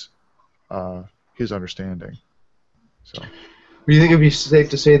his understanding. So. Do you think it would be safe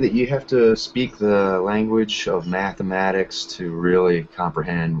to say that you have to speak the language of mathematics to really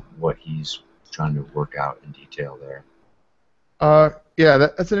comprehend what he's trying to work out in detail there? Yeah,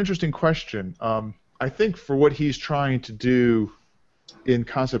 that's an interesting question. I think for what he's trying to do in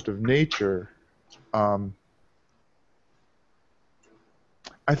concept of nature, I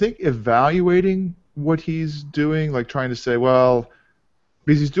think evaluating what he's doing, like trying to say, well,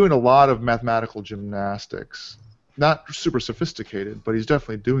 because he's doing a lot of mathematical gymnastics, not super sophisticated, but he's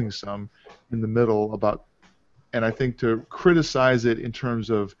definitely doing some in the middle about, and I think to criticize it in terms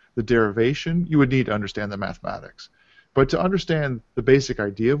of the derivation, you would need to understand the mathematics. But to understand the basic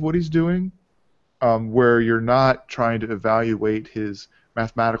idea of what he's doing, where you're not trying to evaluate his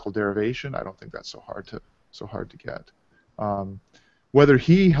mathematical derivation, I don't think that's so hard to get. Whether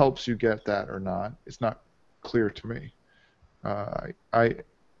he helps you get that or not, it's not clear to me.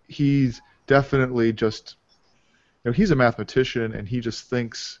 He's definitely just, he's a mathematician and he just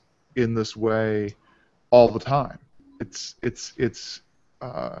thinks in this way all the time. It's in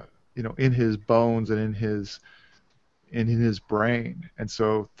his bones and in his brain. And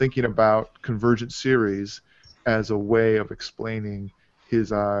so thinking about convergent series as a way of explaining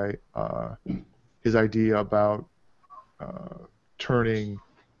his idea about turning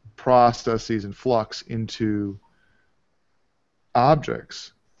processes and flux into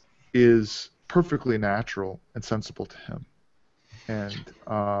objects is perfectly natural and sensible to him. And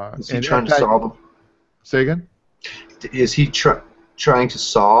is he trying to solve? Say again? Is he trying to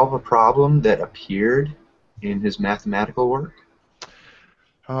solve a problem that appeared in his mathematical work?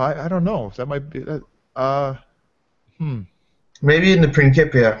 I don't know. That might be that. Maybe in the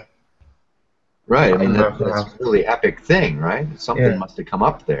Principia. Right. I mean, that's a really epic thing, right? Something must have come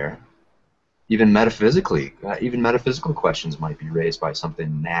up there. Even metaphysically, even metaphysical questions might be raised by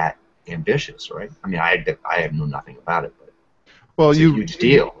something that ambitious, right? I mean, I know nothing about it, but it's a huge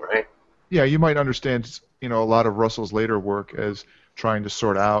deal, right? Yeah, you might understand, a lot of Russell's later work as trying to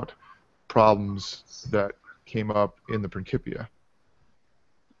sort out problems that came up in the Principia.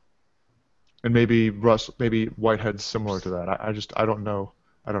 And maybe Whitehead's similar to that. I don't know.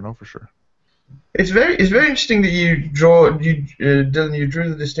 I don't know for sure. It's very interesting that Dylan, you drew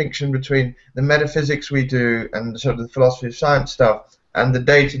the distinction between the metaphysics we do and sort of the philosophy of science stuff and the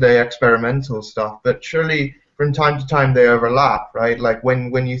day-to-day experimental stuff. But surely, from time to time, they overlap, right? Like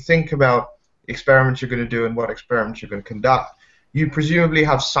when you think about experiments you're going to do and what experiments you're going to conduct, you presumably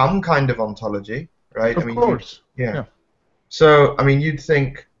have some kind of ontology, right? Of course. Yeah. So, I mean, you'd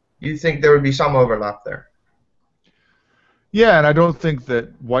think there would be some overlap there. Yeah, and I don't think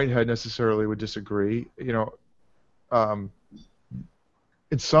that Whitehead necessarily would disagree. In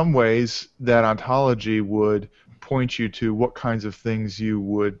some ways, that ontology would point you to what kinds of things you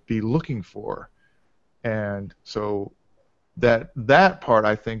would be looking for, and so that part,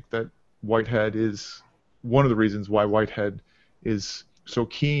 I think that Whitehead is one of the reasons why Whitehead is so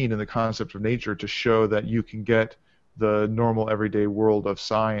keen in the concept of nature, to show that you can get the normal everyday world of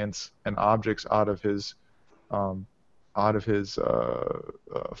science and objects out of his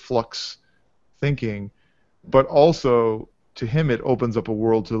flux thinking, but also to him it opens up a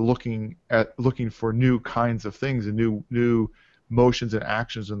world to looking for new kinds of things and new motions and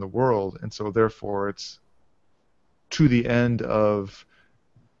actions in the world, and so therefore it's to the end of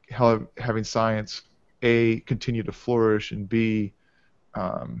having science A, continue to flourish, and B,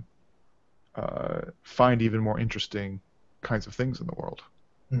 find even more interesting kinds of things in the world.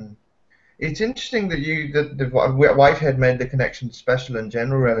 It's interesting that Whitehead made the connection to special and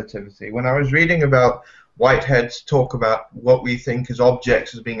general relativity. When I was reading about Whiteheads talk about what we think as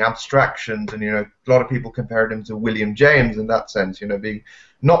objects as being abstractions, and a lot of people compared him to William James in that sense, being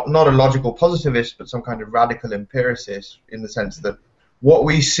not a logical positivist, but some kind of radical empiricist in the sense that what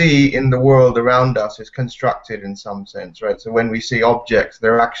we see in the world around us is constructed in some sense, right? So when we see objects,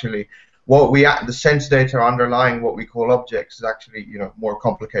 they're actually the sense data underlying what we call objects is actually more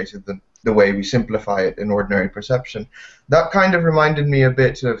complicated than the way we simplify it in ordinary perception. That kind of reminded me a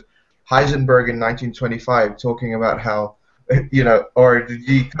bit of Heisenberg in 1925 talking about how, or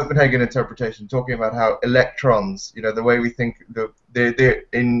the Copenhagen interpretation talking about how electrons, the way we think,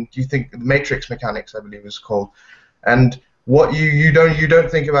 you think matrix mechanics, I believe is called, and what you don't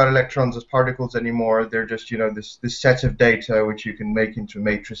think about electrons as particles anymore. They're just this set of data which you can make into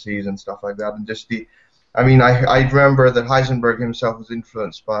matrices and stuff like that. And I remember that Heisenberg himself was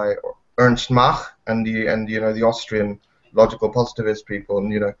influenced by Ernst Mach and the Austrian logical positivist people,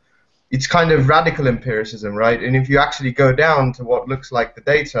 and it's kind of radical empiricism, right? And if you actually go down to what looks like the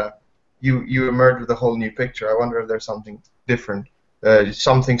data, you emerge with a whole new picture. I wonder if there's something different,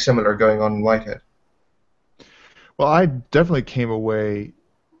 something similar going on in Whitehead. Well, I definitely came away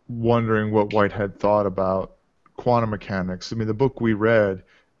wondering what Whitehead thought about quantum mechanics. I mean, the book we read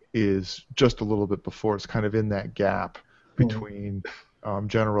is just a little bit before. It's kind of in that gap between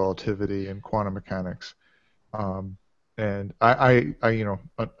general relativity and quantum mechanics. And I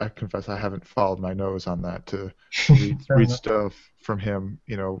confess I haven't followed my nose on that to read stuff from him,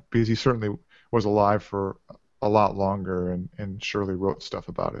 because he certainly was alive for a lot longer and surely wrote stuff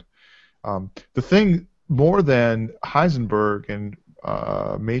about it. The thing more than Heisenberg and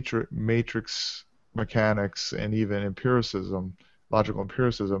matrix mechanics and even empiricism, logical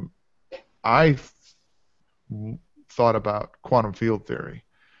empiricism, I thought about quantum field theory,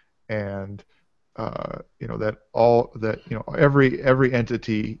 and every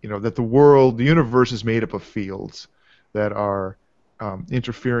entity, that the universe is made up of fields that are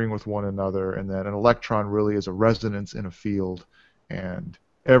interfering with one another, and that an electron really is a resonance in a field, and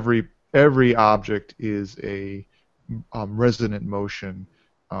every object is a resonant motion,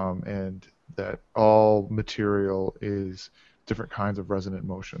 and that all material is different kinds of resonant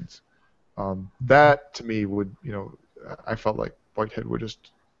motions. That to me would, I felt like Whitehead would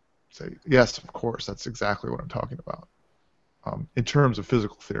just say, yes, of course, that's exactly what I'm talking about, in terms of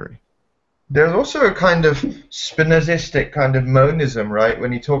physical theory. There's also a kind of Spinozistic kind of monism, right?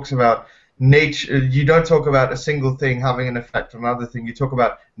 When he talks about nature, you don't talk about a single thing having an effect on another thing. You talk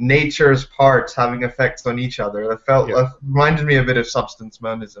about nature's parts having effects on each other. That reminded me a bit of substance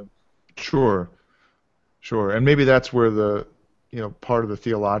monism. Sure, and maybe that's where the part of the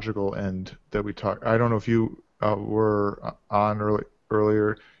theological end that we talked. I don't know if you were on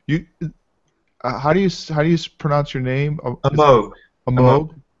earlier. How do you pronounce your name? Amog.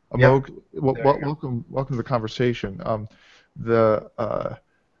 Amog. Yep. Welcome to the conversation.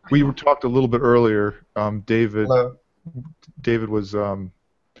 We talked a little bit earlier. David. Hello. David was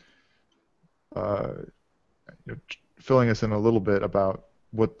filling us in a little bit about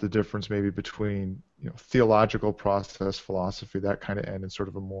what the difference may be between theological process philosophy, that kind of end, and sort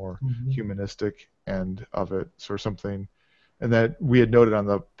of a more humanistic end of it, sort of something. And that we had noted on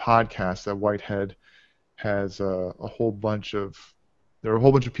the podcast that Whitehead has a whole bunch of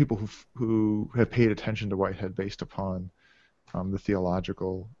people who have paid attention to Whitehead based upon the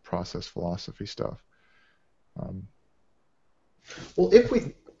theological process philosophy stuff. Well, if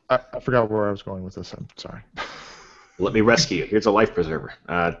we... I forgot where I was going with this. I'm sorry. Let me rescue you. Here's a life preserver.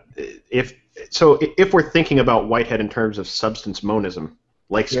 If we're thinking about Whitehead in terms of substance monism,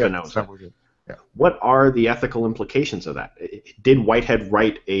 like Spinoza, what are the ethical implications of that? Did Whitehead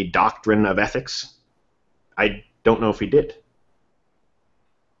write a doctrine of ethics? I don't know if he did.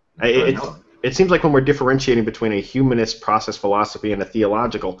 It seems like when we're differentiating between a humanist process philosophy and a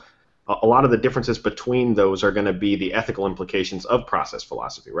theological, a lot of the differences between those are going to be the ethical implications of process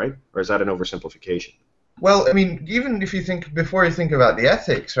philosophy, right? Or is that an oversimplification? Well, I mean, even if you think, before you think about the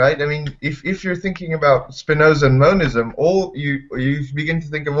ethics, right? I mean, if you're thinking about Spinoza and monism, you begin to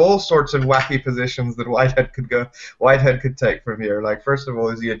think of all sorts of wacky positions that Whitehead could take from here. Like, first of all,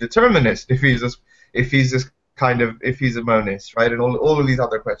 is he a determinist if he's a monist, right? And all of these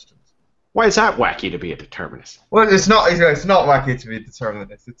other questions. Why is that wacky to be a determinist? Well, it's not wacky to be a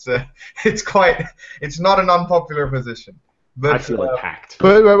determinist. It's not an unpopular position. But, I feel attacked.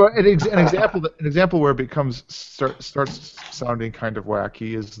 But an example where it starts sounding kind of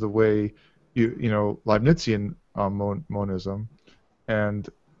wacky is the way Leibnizian monism, and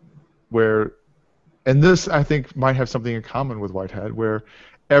this I think might have something in common with Whitehead, where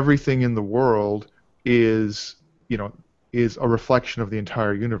everything in the world is is a reflection of the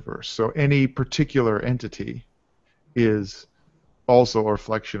entire universe. So any particular entity is also a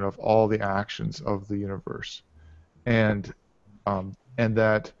reflection of all the actions of the universe, and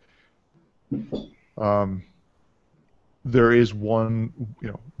that there is one,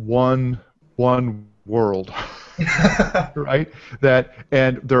 one world, right?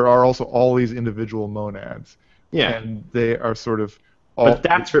 And there are also all these individual monads, Yeah. and they are sort of all. But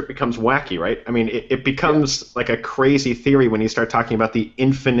that's where it becomes wacky, right? I mean, it becomes like a crazy theory when you start talking about the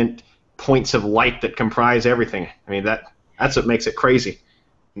infinite points of light that comprise everything. I mean, that's what makes it crazy,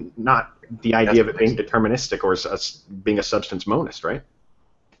 not the idea of it being deterministic or being a substance monist, right?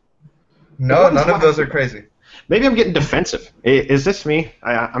 No, none of those are crazy. Maybe I'm getting defensive. Is this me?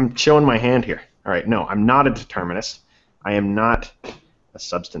 I'm showing my hand here. All right, no, I'm not a determinist. I am not a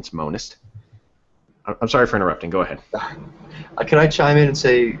substance monist. I'm sorry for interrupting. Go ahead. Can I chime in and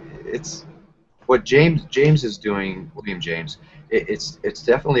say it's what James is doing, William James? It's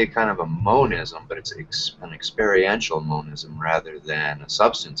definitely a kind of a monism, but it's an experiential monism rather than a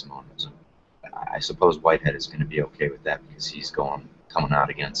substance monism. I suppose Whitehead is going to be okay with that because he's coming out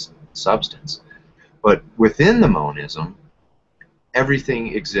against substance. But within the monism,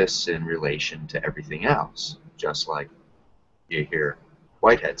 everything exists in relation to everything else, just like you hear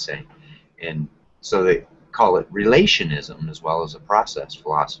Whitehead saying. And so they call it relationism as well as a process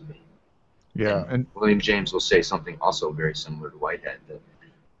philosophy. Yeah, and William James will say something also very similar to Whitehead, that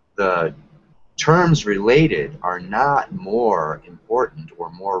the terms related are not more important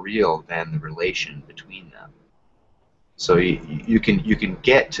or more real than the relation between them. So you can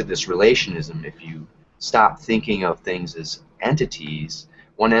get to this relationism if you stop thinking of things as entities,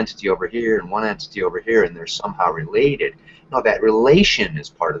 one entity over here and one entity over here, and they're somehow related. No, that relation is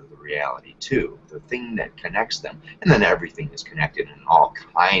part of the reality too, the thing that connects them, and then everything is connected in all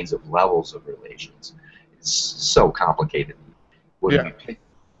kinds of levels of relations. It's so complicated. When we pick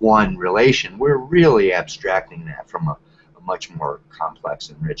one relation, we're really abstracting that from a much more complex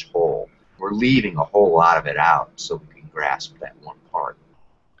and rich whole. We're leaving a whole lot of it out so we can grasp that one part.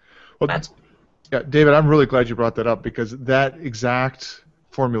 Well, yeah, David, I'm really glad you brought that up, because that exact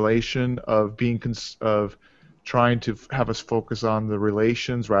formulation of of trying to have us focus on the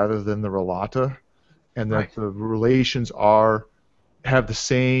relations rather than the relata, and that the relations have the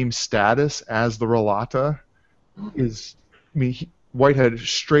same status as the relata, is, I mean, Whitehead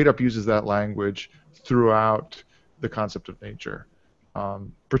straight up uses that language throughout the concept of nature,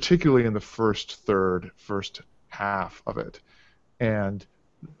 particularly in the first half of it, and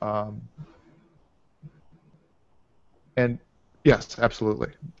yes,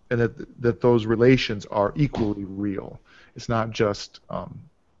 absolutely, and that those relations are equally real. It's not just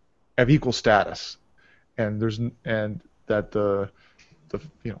have equal status, and that the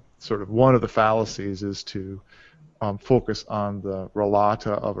sort of one of the fallacies is to focus on the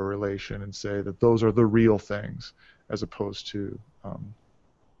relata of a relation and say that those are the real things, as opposed to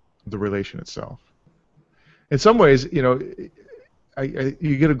the relation itself. In some ways, you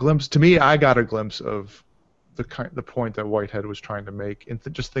get a glimpse. To me, I got a glimpse of the point that Whitehead was trying to make, in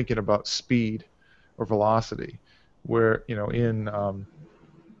just thinking about speed or velocity, where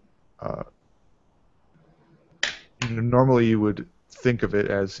normally you would think of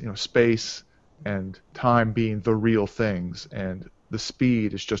it as space and time being the real things, and the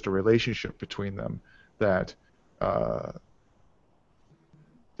speed is just a relationship between them that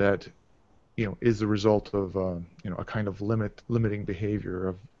is the result of a kind of limiting behavior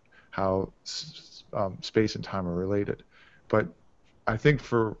of how space and time are related. But I think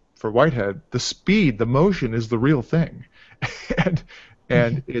for Whitehead, the speed, the motion, is the real thing,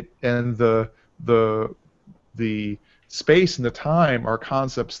 and the space and the time are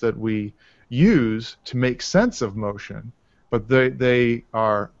concepts that we use to make sense of motion, but they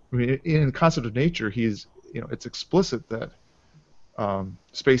are. I mean, in the concept of nature, it's explicit that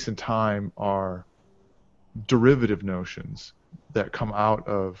space and time are derivative notions that come out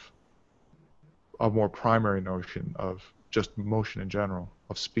of a more primary notion of just motion in general,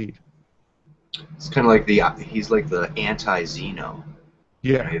 of speed. It's kind of like he's like the anti-Zeno.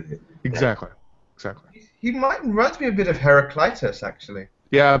 Yeah, exactly. He reminds me a bit of Heraclitus, actually.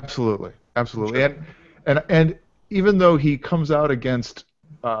 Yeah, absolutely. And even though he comes out against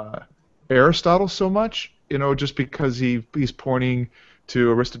Aristotle so much, just because he's pointing to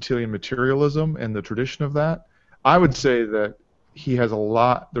Aristotelian materialism and the tradition of that, I would say that there's a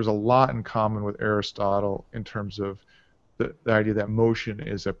lot in common with Aristotle in terms of the idea that motion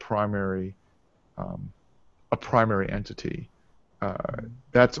is a primary entity.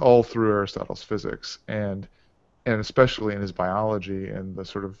 That's all through Aristotle's physics, and especially in his biology and the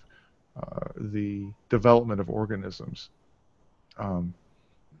sort of the development of organisms.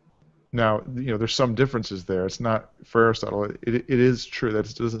 Now, there's some differences there. It's not, for Aristotle, it is true that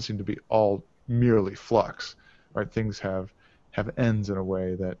it doesn't seem to be all merely flux, right? Things have ends in a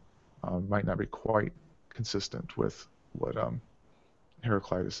way that might not be quite consistent with what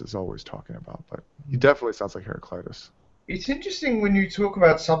Heraclitus is always talking about, but he definitely sounds like Heraclitus. It's interesting when you talk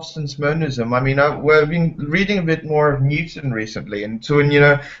about substance monism. I mean, I've been reading a bit more of Newton recently, and so when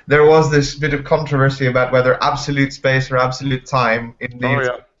there was this bit of controversy about whether absolute space or absolute time in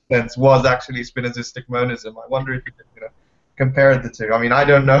the sense was actually Spinozistic monism. I wonder if you could compare the two. I mean, I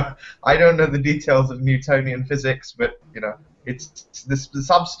don't know the details of Newtonian physics, but it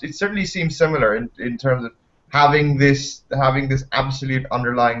certainly seems similar in terms of having this absolute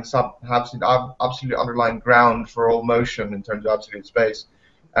underlying absolute underlying ground for all motion in terms of absolute space,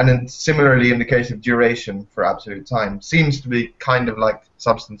 and then similarly in the case of duration for absolute time, seems to be kind of like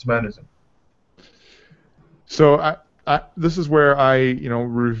substance monism. So this is where I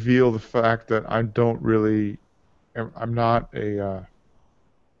reveal the fact that I'm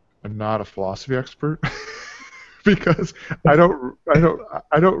not a philosophy expert because I don't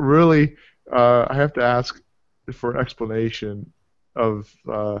really I have to ask for an explanation of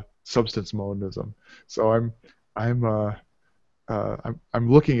substance monism. So I'm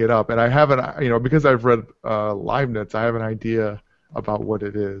looking it up, and I haven't because I've read Leibniz, I have an idea about what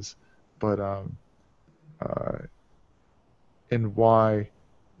it is, but and why.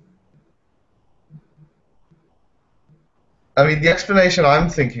 I mean, the explanation I'm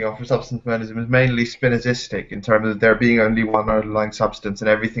thinking of for substance monism is mainly Spinozistic, in terms of there being only one underlying substance and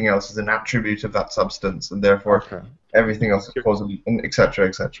everything else is an attribute of that substance, and therefore everything else is causal, etc.,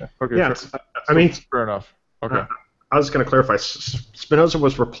 etc. Okay. Yeah, I mean, fair enough. Okay. I was going to clarify. Spinoza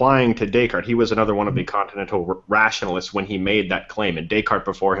was replying to Descartes. He was another one of the continental rationalists when he made that claim, and Descartes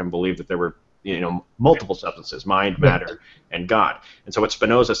before him believed that there were multiple substances, mind, matter, and God. And so what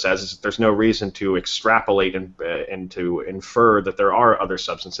Spinoza says is that there's no reason to extrapolate and to infer that there are other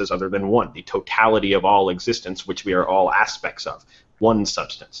substances other than one, the totality of all existence, which we are all aspects of, one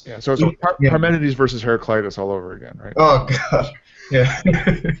substance. Yeah, so it's Parmenides versus Heraclitus all over again, right? Oh, God. Yeah.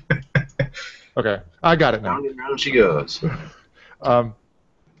 Okay, I got it now. Round and round she goes.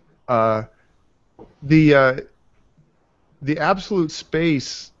 The absolute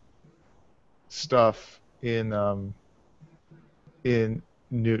space stuff in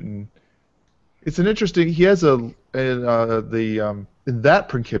Newton, it's an interesting. He has in that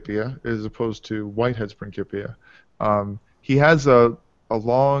Principia, as opposed to Whitehead's Principia, he has a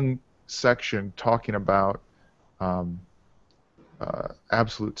long section talking about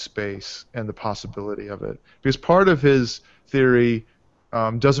absolute space and the possibility of it, because part of his theory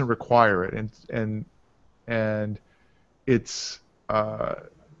doesn't require it, and it's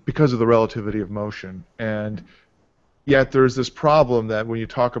because of the relativity of motion. And yet there's this problem that when you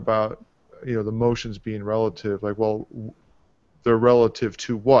talk about the motions being relative, like, well, they're relative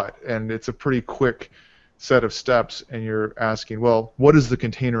to what? And it's a pretty quick set of steps, and you're asking, well, what is the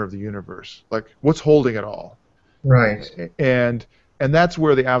container of the universe? Like, what's holding it all? Right. And that's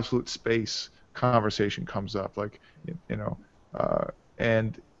where the absolute space conversation comes up. Like,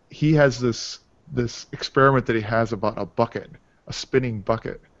 and he has this experiment that he has about a bucket, a spinning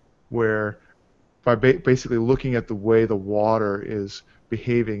bucket, where by basically looking at the way the water is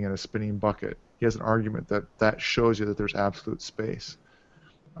behaving in a spinning bucket, he has an argument that shows you that there's absolute space.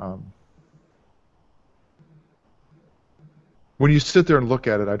 When you sit there and look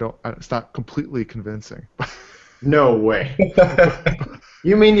at it, it's not completely convincing. No way.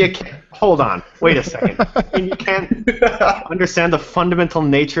 You mean you can't? Hold on. Wait a second. You can't understand the fundamental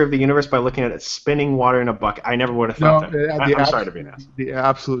nature of the universe by looking at it spinning water in a bucket? I never would have thought that. I'm sorry to be an ass. The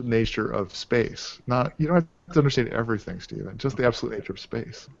absolute nature of space. You don't have to understand everything, Stephen. Just the absolute nature of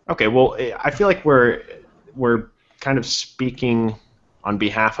space. Okay. Well, I feel like we're kind of speaking on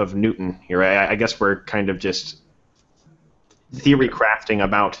behalf of Newton here. I guess we're kind of just theory crafting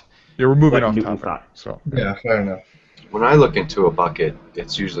about. Yeah, we're moving off Newton topic. thought. So. Yeah, fair enough. When I look into a bucket,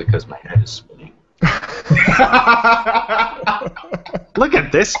 it's usually because my head is spinning. Look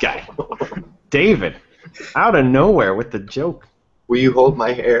at this guy, David, out of nowhere with the joke. Will you hold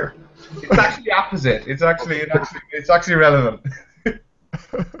my hair? It's actually opposite. It's actually relevant.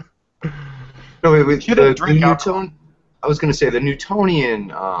 No, wait, Newton. I was going to say the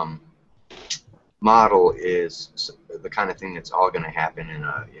Newtonian model is the kind of thing that's all going to happen in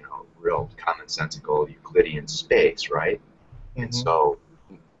a real commonsensical Euclidean space, right? Mm-hmm. And so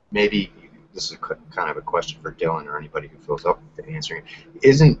maybe this is kind of a question for Dylan or anybody who feels up to answering it.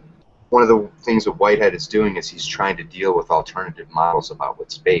 Isn't one of the things that Whitehead is doing is he's trying to deal with alternative models about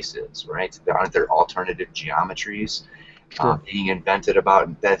what space is, right? Aren't there alternative geometries? Sure. being invented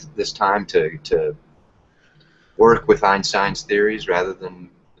about this time to work with Einstein's theories rather than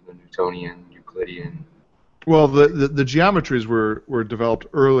the Newtonian, Euclidean. Well, the geometries were developed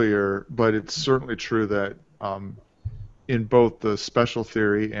earlier, but it's certainly true that in both the special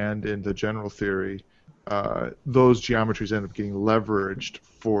theory and in the general theory, those geometries end up getting leveraged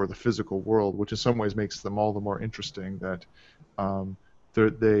for the physical world, which in some ways makes them all the more interesting. That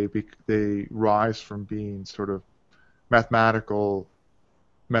they rise from being sort of mathematical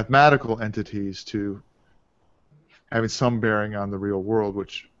entities to having some bearing on the real world,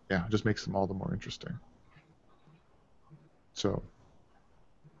 which just makes them all the more interesting. So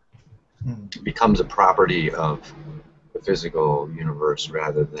It becomes a property of the physical universe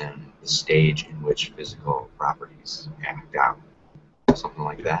rather than the stage in which physical properties act out. Something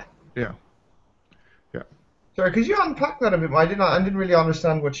like that. yeah. Sorry, could you unpack that a bit more? I didn't really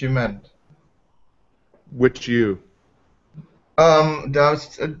understand what you meant. Which you? That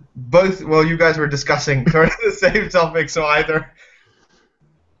was, both. Well, you guys were discussing sort of the same topic, so either.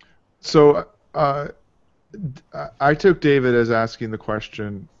 So I took David as asking the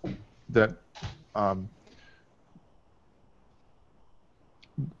question that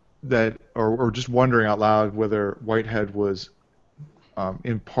or just wondering out loud whether Whitehead was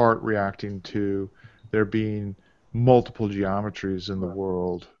in part reacting to there being multiple geometries in the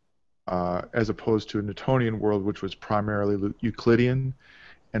world, as opposed to a Newtonian world, which was primarily Euclidean,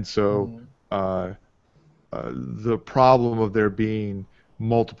 and so the problem of there being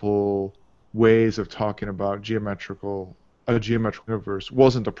multiple ways of talking about a geometrical universe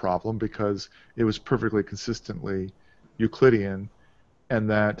wasn't a problem because it was perfectly consistently Euclidean, and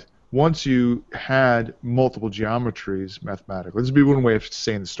that once you had multiple geometries mathematically, this would be one way of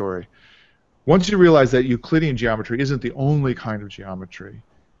saying the story. Once you realize that Euclidean geometry isn't the only kind of geometry,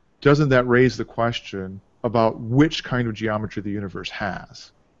 doesn't that raise the question about which kind of geometry the universe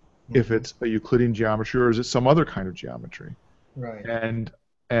has? If it's a Euclidean geometry or is it some other kind of geometry? Right.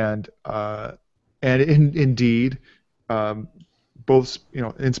 Indeed, both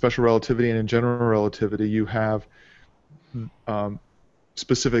in special relativity and in general relativity, you have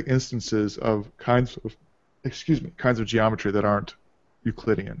specific instances of kinds of geometry that aren't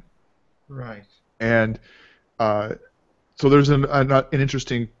Euclidean. Right. And so there's an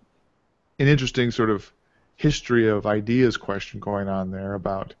interesting sort of history of ideas question going on there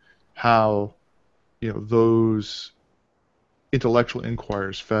about how those intellectual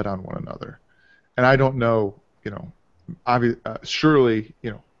inquiries fed on one another. And I don't know, surely,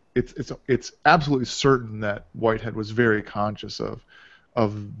 it's absolutely certain that Whitehead was very conscious of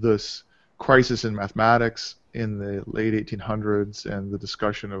this crisis in mathematics in the late 1800s and the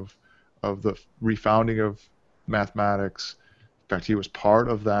discussion of the refounding of mathematics. In fact, he was part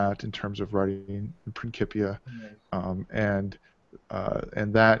of that in terms of writing Principia, and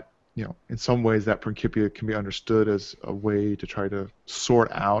that in some ways that Principia can be understood as a way to try to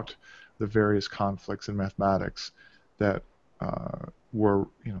sort out the various conflicts in mathematics that were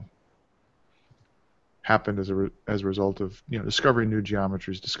happened as a result of discovering new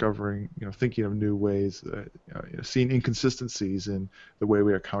geometries, discovering thinking of new ways, seeing inconsistencies in the way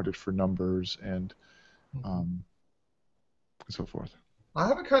we accounted for numbers and so forth. I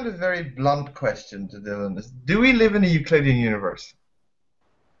have a kind of very blunt question to Dylan. Do we live in a Euclidean universe?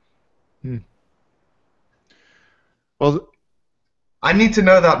 Well, I need to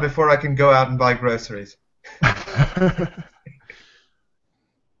know that before I can go out and buy groceries.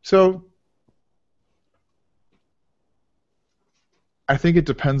 So I think it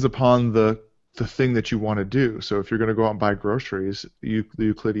depends upon the thing that you want to do. So if you're going to go out and buy groceries, the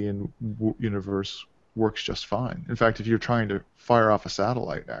Euclidean universe works just fine. In fact, if you're trying to fire off a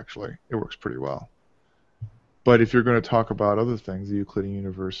satellite, actually, it works pretty well. But if you're going to talk about other things, the Euclidean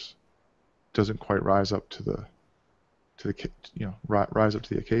universe doesn't quite rise up to the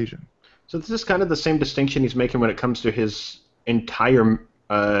occasion. So this is kind of the same distinction he's making when it comes to his entire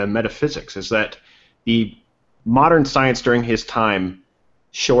metaphysics, is that the modern science during his time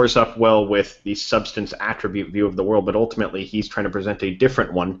shores up well with the substance attribute view of the world, but ultimately he's trying to present a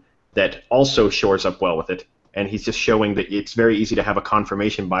different one that also shores up well with it, and he's just showing that it's very easy to have a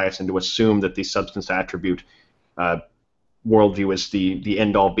confirmation bias and to assume that the substance attribute worldview is the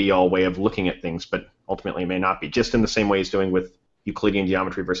end-all be-all way of looking at things, but ultimately it may not be, just in the same way he's doing with Euclidean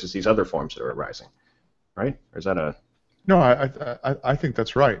geometry versus these other forms that are arising, right? Or is that a... No, I think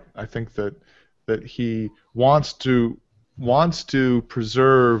that's right. I think that he wants to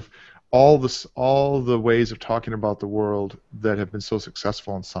preserve all the ways of talking about the world that have been so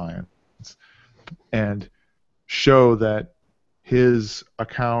successful in science, and show that his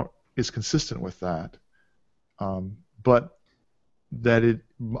account is consistent with that. but that it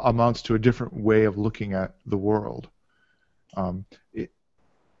amounts to a different way of looking at the world. I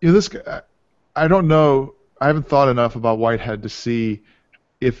don't know. I haven't thought enough about Whitehead to see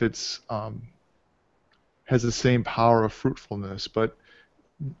if it's has the same power of fruitfulness, but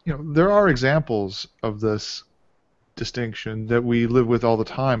there are examples of this distinction that we live with all the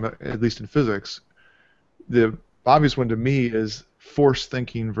time, at least in physics. The obvious one to me is force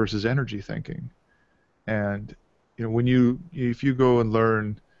thinking versus energy thinking, and if you go and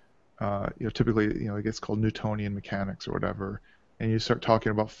learn, typically it gets called Newtonian mechanics or whatever, and you start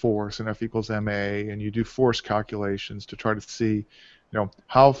talking about force and F equals ma, and you do force calculations to try to see,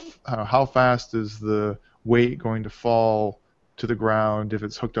 how fast is the weight going to fall to the ground if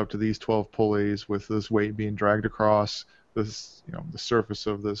it's hooked up to these 12 pulleys with this weight being dragged across this, the surface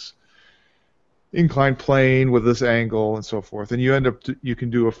of this inclined plane with this angle and so forth, and you can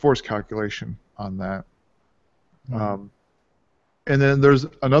do a force calculation on that. And then there's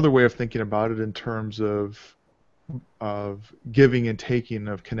another way of thinking about it in terms of giving and taking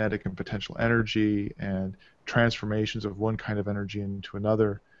of kinetic and potential energy and transformations of one kind of energy into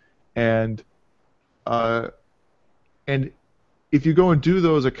another, and if you go and do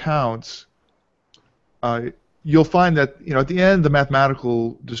those accounts, you'll find that at the end the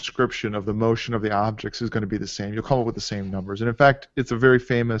mathematical description of the motion of the objects is going to be the same. You'll come up with the same numbers, and in fact, it's a very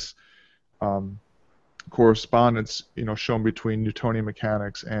famous correspondence shown between Newtonian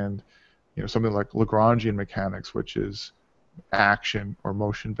mechanics and something like Lagrangian mechanics, which is action or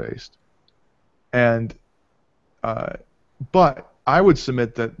motion based. And but I would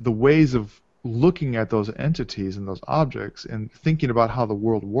submit that the ways of looking at those entities and those objects and thinking about how the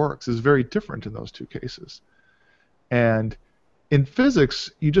world works is very different in those two cases. And in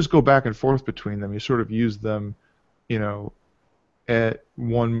physics, you just go back and forth between them. You sort of use them, at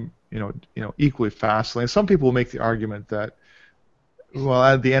one, equally fastly. And some people will make the argument that,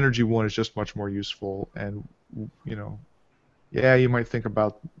 well, the energy one is just much more useful, and yeah, you might think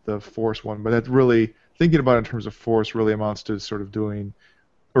about the force one, but that really thinking about it in terms of force really amounts to sort of doing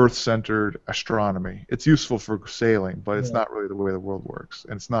Earth-centered astronomy. It's useful for sailing, but it's not really the way the world works,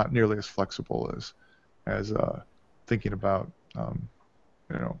 and it's not nearly as flexible as thinking about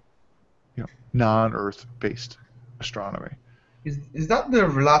non-Earth-based astronomy. Is that the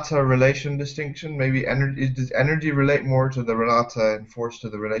relata relation distinction? Maybe energy does energy relate more to the relata and force to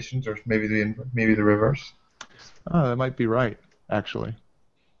the relations, or maybe the reverse? Oh, that might be right, actually.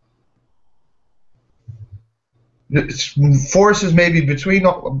 Force is maybe between.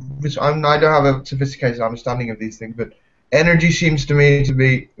 I don't have a sophisticated understanding of these things, but energy seems to me to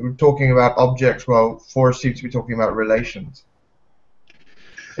be talking about objects, while force seems to be talking about relations.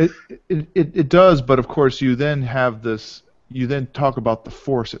 It does, but of course you then have this. You then talk about the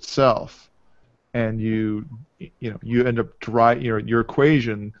force itself, and you end up your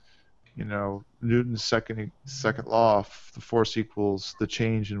equation, Newton's second law, the force equals the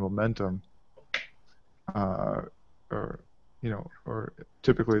change in momentum, or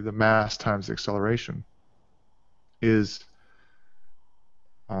typically the mass times the acceleration, is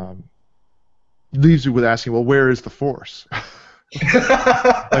leaves you with asking, well, where is the force?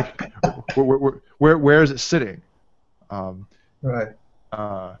 Like, where is it sitting? Right.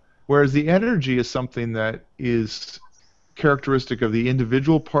 Whereas the energy is something that is characteristic of the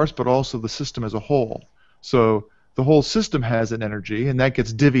individual parts, but also the system as a whole. So the whole system has an energy, and that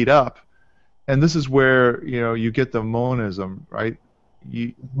gets divvied up. And this is where you get the monism, right?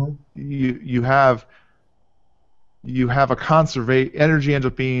 You have a conservate energy ends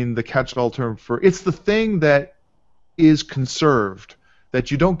up being the catch-all term for it's the thing that is conserved, that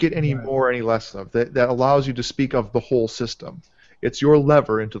you don't get any more, any less of, that allows you to speak of the whole system. It's your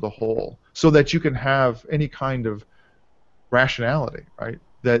lever into the whole, so that you can have any kind of rationality, right?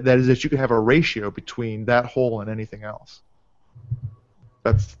 That is that you can have a ratio between that whole and anything else.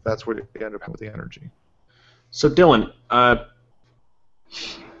 That's what you end up with the energy. So Dylan,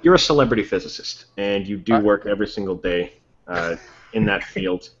 you're a celebrity physicist, and you do work every single day in that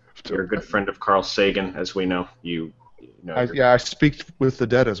field. You're a good friend of Carl Sagan, as we know. I speak with the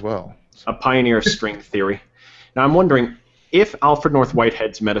dead as well. A pioneer of string theory. Now I'm wondering, if Alfred North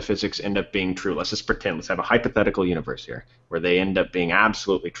Whitehead's metaphysics end up being true, let's just pretend, let's have a hypothetical universe here, where they end up being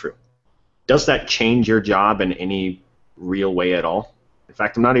absolutely true. Does that change your job in any real way at all? In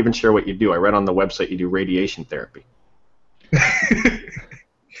fact, I'm not even sure what you do. I read on the website you do radiation therapy.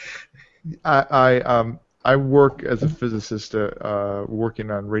 I work as a physicist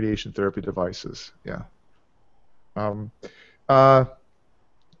working on radiation therapy devices. Yeah. So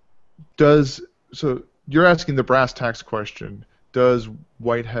you're asking the brass tacks question: does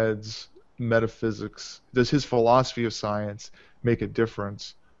Whitehead's metaphysics, does his philosophy of science make a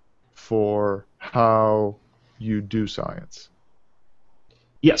difference for how you do science?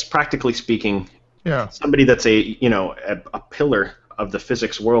 Yes, practically speaking, Yeah. somebody that's a pillar of the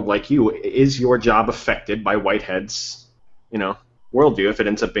physics world like you, is your job affected by Whitehead's, worldview if it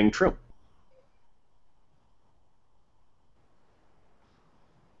ends up being true?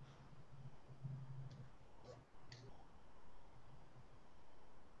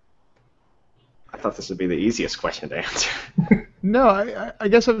 I thought this would be the easiest question to answer. No, I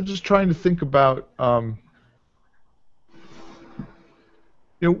guess I'm just trying to think about,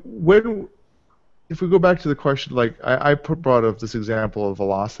 when, if we go back to the question, like I brought up this example of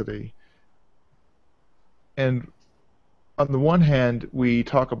velocity, and on the one hand, we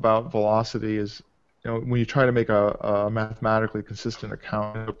talk about velocity as, when you try to make a mathematically consistent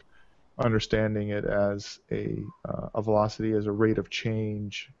account of understanding it as a velocity as a rate of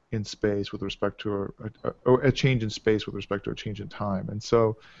change in space with respect to a change in space with respect to a change in time. And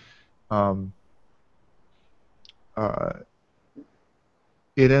so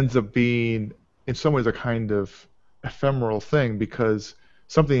it ends up being, in some ways, a kind of ephemeral thing because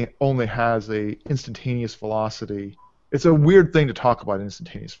something only has a instantaneous velocity. It's a weird thing to talk about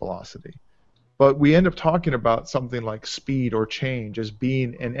instantaneous velocity. But we end up talking about something like speed or change as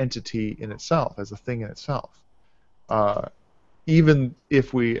being an entity in itself, as a thing in itself. Even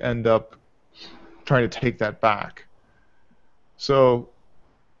if we end up trying to take that back. So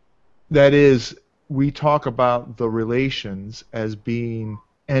that is, we talk about the relations as being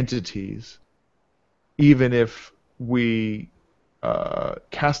entities, even if we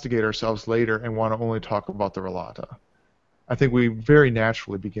castigate ourselves later and want to only talk about the relata. I think we very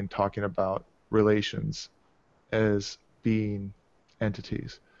naturally begin talking about relations as being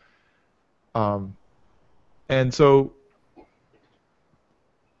entities. And so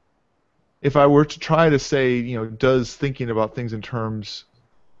if I were to try to say, does thinking about things in terms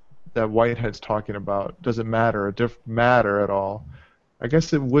that Whitehead's talking about, does it matter at all? I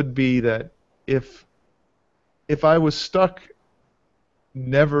guess it would be that if I was stuck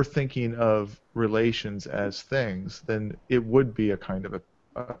never thinking of relations as things, then it would be a kind of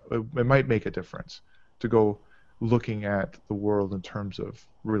it might make a difference to go looking at the world in terms of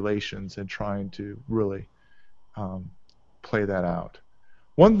relations and trying to really play that out.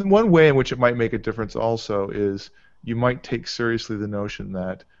 One way in which it might make a difference also is you might take seriously the notion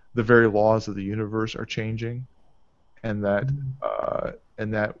that the very laws of the universe are changing, and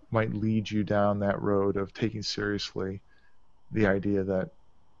that might lead you down that road of taking seriously the idea that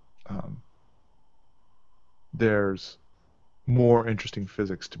there's more interesting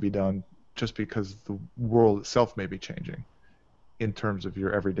physics to be done just because the world itself may be changing in terms of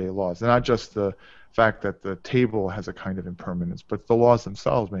your everyday laws. And not just the fact that the table has a kind of impermanence, but the laws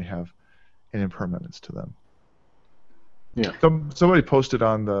themselves may have an impermanence to them. Yeah. Somebody posted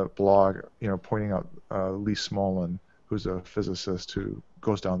on the blog, pointing out Lee Smolin, who's a physicist who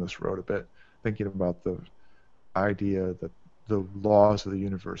goes down this road a bit, thinking about the idea that the laws of the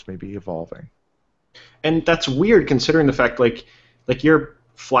universe may be evolving. And that's weird considering the fact, like your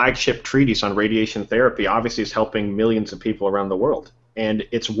flagship treatise on radiation therapy obviously is helping millions of people around the world, and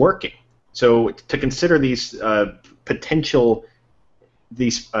it's working. So to consider these potential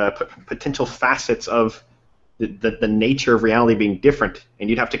facets of the nature of reality being different, and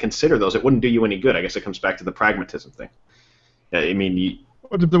you'd have to consider those, it wouldn't do you any good. I guess it comes back to the pragmatism thing. I mean,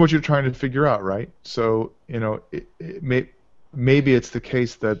 what you're trying to figure out, right? So maybe it's the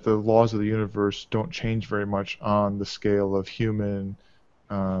case that the laws of the universe don't change very much on the scale of human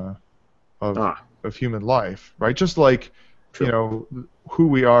human life, right? Just like who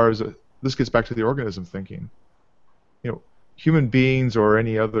we are this gets back to the organism thinking. Human beings or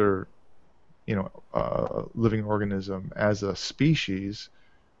any other living organism as a species,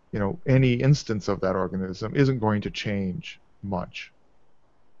 any instance of that organism isn't going to change much.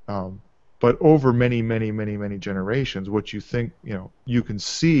 But over many, many, many, many generations, what you think, you can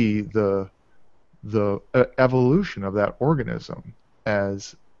see the evolution of that organism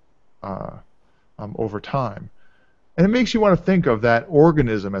as over time, and it makes you want to think of that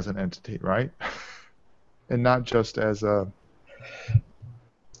organism as an entity, right? And not just as a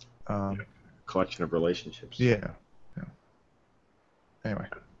collection of relationships. Yeah. Anyway,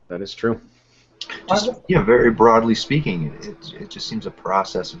 that is true. Very broadly speaking, it just seems a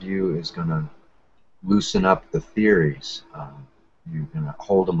process view is going to loosen up the theories. You're going to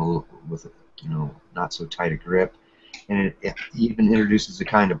hold them with not so tight a grip, and it even introduces a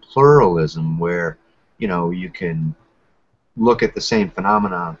kind of pluralism where you can look at the same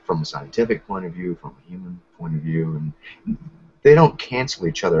phenomenon from a scientific point of view, from a human point of view, and they don't cancel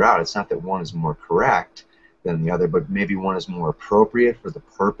each other out. It's not that one is more correct than the other, but maybe one is more appropriate for the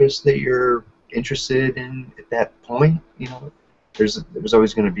purpose that you're interested in at that point. You know, there's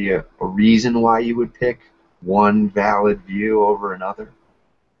always going to be a reason why you would pick one valid view over another.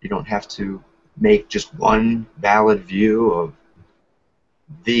 You don't have to make just one valid view of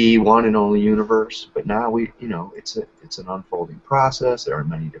the one and only universe. But now it's an unfolding process. There are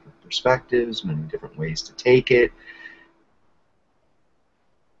many different perspectives, many different ways to take it.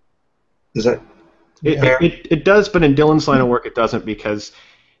 Is that fair? It does, but in Dylan's line of work, it doesn't, because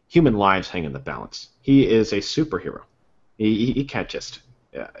human lives hang in the balance. He is a superhero. He can't just.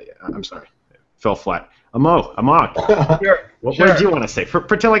 I'm sorry, fell flat. Amok. Sure, What sure. did you want to say?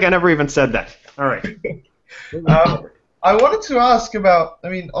 Pretend like I never even said that. All right. I wanted to ask about. I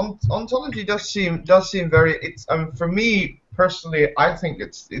mean, ontology does seem very. It's for me personally. I think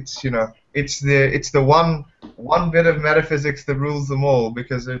it's the one bit of metaphysics that rules them all,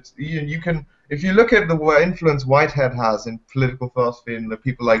 because it's you can, if you look at the influence Whitehead has in political philosophy and the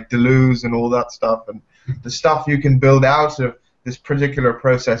people like Deleuze and all that stuff, and the stuff you can build out of this particular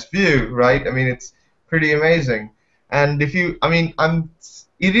process view, right? I mean, it's pretty amazing. And if you, I mean,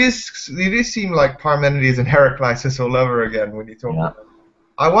 it is seem like Parmenides and Heraclitus all over again when you talk about it.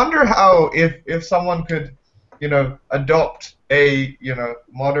 I wonder how, if someone could, adopt a,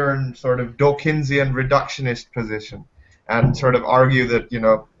 modern sort of Dawkinsian reductionist position and sort of argue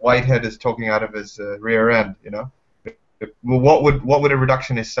that, Whitehead is talking out of his rear end, Well, what would a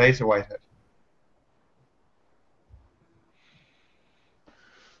reductionist say to Whitehead?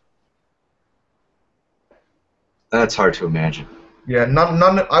 That's hard to imagine. Yeah, none.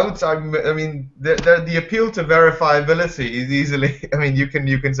 I would say. I mean, the appeal to verifiability is easily. I mean, you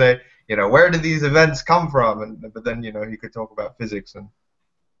can say, where did these events come from, but then you could talk about physics and.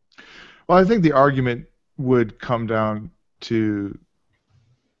 Well, I think the argument would come down to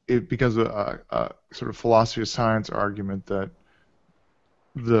it becomes a sort of philosophy of science argument that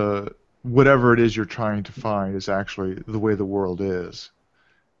whatever it is you're trying to find is actually the way the world is,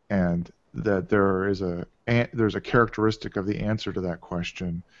 and that there's a characteristic of the answer to that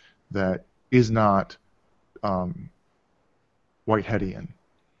question that is not Whiteheadian.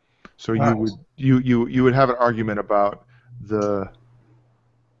 So you would have an argument about the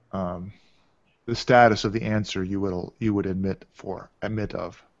status of the answer you would admit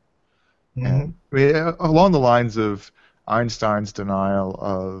of, Mm-hmm. and I mean, along the lines of Einstein's denial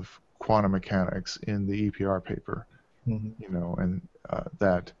of quantum mechanics in the EPR paper, Mm-hmm. and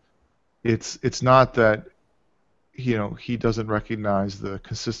that. It's not that he doesn't recognize the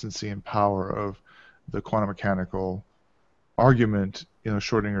consistency and power of the quantum mechanical argument,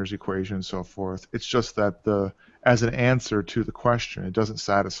 Schrodinger's equation and so forth. It's just that as an answer to the question, it doesn't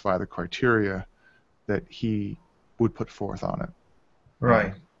satisfy the criteria that he would put forth on it.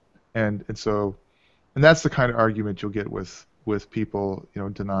 Right. And that's the kind of argument you'll get with people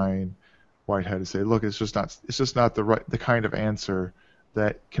denying Whitehead, to say, look, it's just not the kind of answer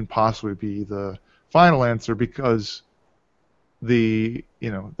that can possibly be the final answer, because they're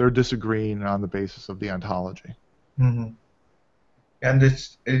disagreeing on the basis of the ontology. Mm-hmm. And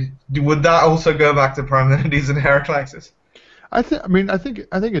would that also go back to Parmenides and Heraclitus? I think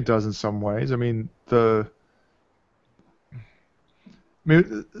it does in some ways. I mean, the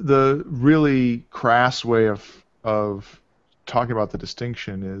really crass way of talking about the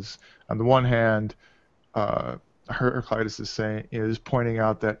distinction is, on the one hand, Heraclitus is pointing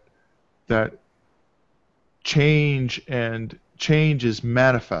out that change is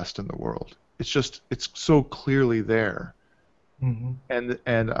manifest in the world. It's so clearly there. Mm-hmm.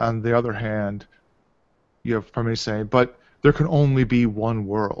 And on the other hand, you have Parmenides saying, but there can only be one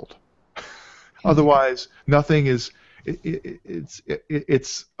world. Otherwise, nothing is.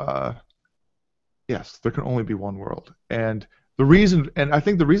 Yes, there can only be one world, and I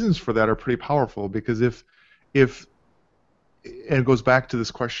think the reasons for that are pretty powerful, because if and it goes back to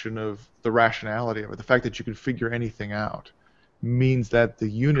this question of the rationality of it, the fact that you can figure anything out means that the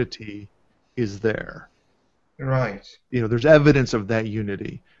unity is there. Right. There's evidence of that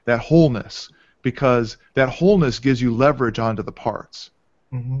unity, that wholeness, because that wholeness gives you leverage onto the parts.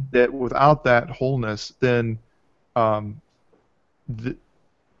 Mm-hmm. That without that wholeness, then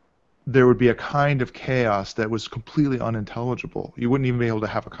there would be a kind of chaos that was completely unintelligible. You wouldn't even be able to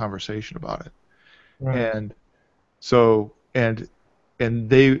have a conversation about it. Right. And so, and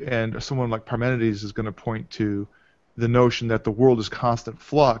someone like Parmenides is going to point to the notion that the world is constant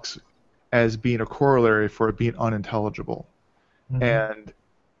flux as being a corollary for it being unintelligible. Mm-hmm. And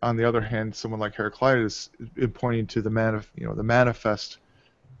on the other hand, someone like Heraclitus is pointing to the manifest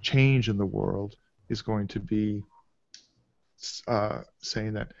change in the world is going to be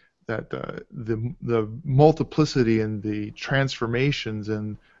saying that the multiplicity and the transformations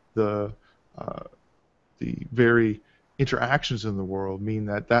and the very interactions in the world mean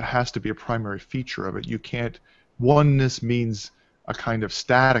that has to be a primary feature of it. You can't. Oneness means a kind of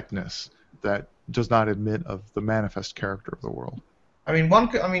staticness that does not admit of the manifest character of the world. I mean,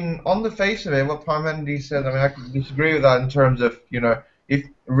 on the face of it, what Parmenides says, I mean, I can disagree with that in terms of,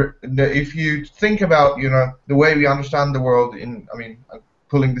 if you think about, the way we understand the world I mean, I'm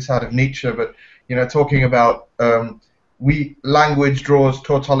pulling this out of Nietzsche, but, talking about language draws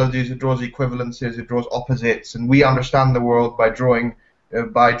tautologies, it draws equivalences, it draws opposites, and we understand the world by drawing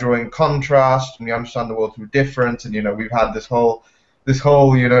contrast, and we understand the world through difference, and, we've had this whole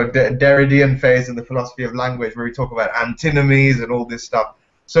Derridean phase in the philosophy of language where we talk about antinomies and all this stuff.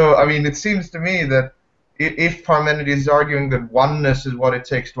 So, I mean, it seems to me that if Parmenides is arguing that oneness is what it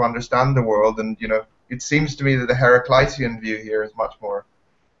takes to understand the world, and, it seems to me that the Heraclitean view here is much more,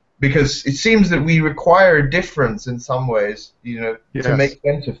 because it seems that we require difference in some ways, to make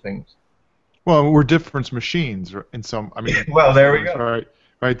sense of things. Well, we're difference machines in some. I mean, well, there we go.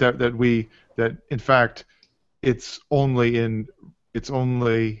 Right. That in fact, it's responding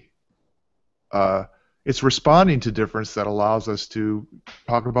to difference that allows us to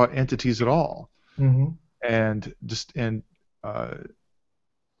talk about entities at all, and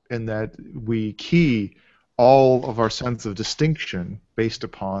that we key all of our sense of distinction based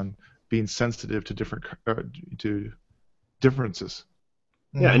upon being sensitive to to differences.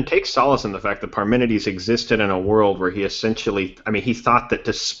 Yeah, and take solace in the fact that Parmenides existed in a world where he essentially, I mean, he thought that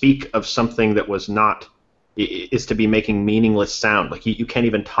to speak of something that was not is to be making meaningless sound. Like you can't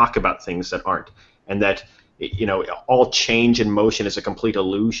even talk about things that aren't, and that all change and motion is a complete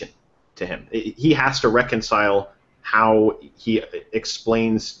illusion to him. He has to reconcile how he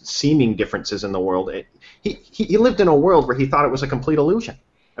explains seeming differences in the world. He lived in a world where he thought it was a complete illusion.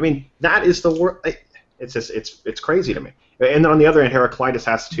 I mean, that is the world. It's just it's crazy to me. And then on the other hand, Heraclitus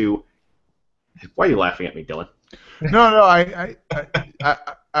has to. Why are you laughing at me, Dylan? No,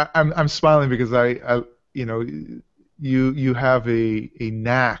 I'm smiling because you have a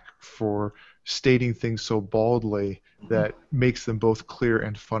knack for stating things so baldly that makes them both clear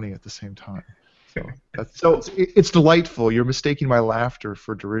and funny at the same time. So it's delightful. You're mistaking my laughter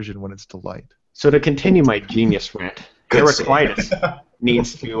for derision when it's delight. So to continue my genius rant, Heraclitus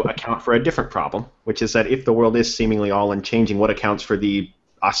needs to account for a different problem, which is that if the world is seemingly all unchanging, what accounts for the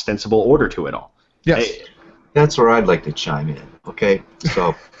ostensible order to it all? Yes. That's where I'd like to chime in. Okay,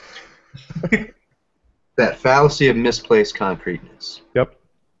 so that fallacy of misplaced concreteness. Yep.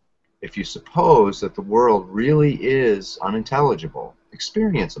 If you suppose that the world really is unintelligible,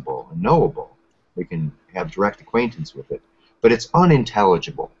 experienceable, and knowable, we can have direct acquaintance with it, but it's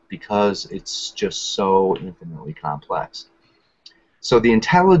unintelligible because it's just so infinitely complex. So the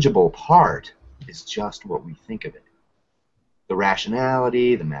intelligible part is just what we think of it. The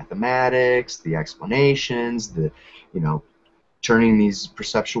rationality, the mathematics, the explanations, turning these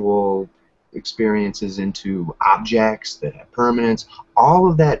perceptual experiences into objects that have permanence, all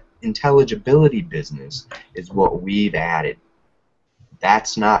of that intelligibility business is what we've added.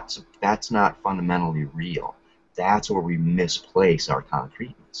 That's not fundamentally real. That's where we misplace our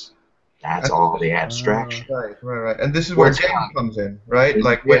concreteness. That's all the abstraction. Right. And this is where James comes in, right?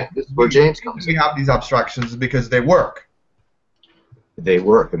 This is where James comes in. We have these abstractions because they work. They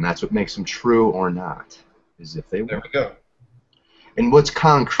work, and that's what makes them true or not, is if they work. There we go. And what's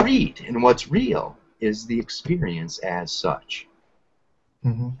concrete and what's real is the experience as such.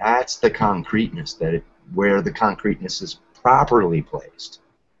 That's the concreteness, where the concreteness is properly placed,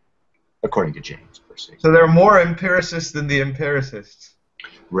 according to James, per se. So there are more empiricists than the empiricists.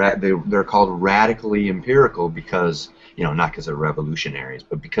 They're called radically empirical because, not because they're revolutionaries,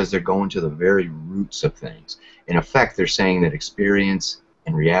 but because they're going to the very roots of things. In effect, they're saying that experience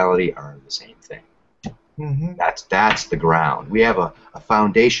and reality are the same thing. That's the ground. We have a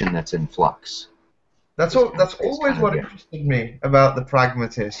foundation that's in flux. That's always what interested me about the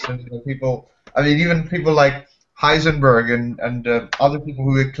pragmatists and people. I mean, even people like Heisenberg and other people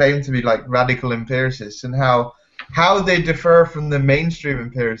who claim to be like radical empiricists, and how they differ from the mainstream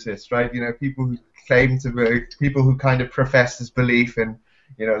empiricists, right? People who claim to be people who kind of profess this belief in,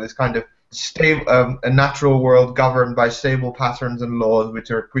 this kind of stable, a natural world governed by stable patterns and laws, which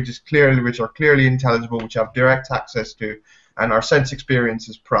are clearly intelligible, which have direct access to, and our sense experience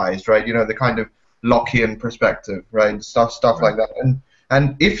is prized, right? The kind of Lockean perspective, right? Stuff like that.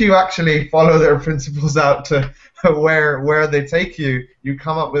 And if you actually follow their principles out to where they take you, you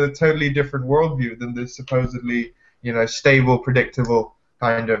come up with a totally different worldview than this supposedly, stable, predictable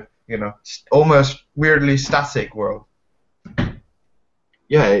kind of, almost weirdly static world.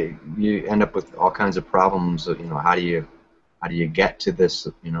 yeah, you end up with all kinds of problems. You know, how do you get to this,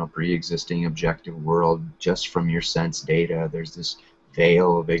 you know, pre-existing objective world just from your sense data? There's this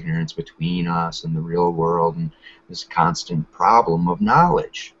veil of ignorance between us and the real world, and this constant problem of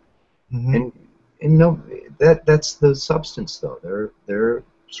knowledge. Hmm. And no, that's the substance, though. They're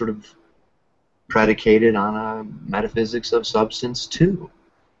sort of predicated on a metaphysics of substance too.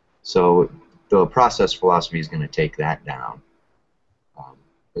 So the process philosophy is going to take that down,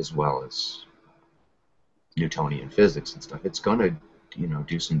 as well as Newtonian physics and stuff. It's going to, you know,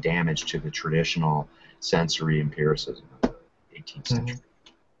 do some damage to the traditional sensory empiricism of the 18th century.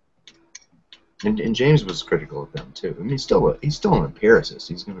 And James was critical of them too. I mean, he's still an empiricist.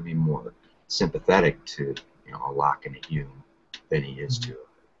 He's going to be more sympathetic to, you know, a Locke and a Hume than he is to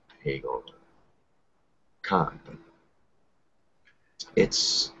a Hegel or Kant. But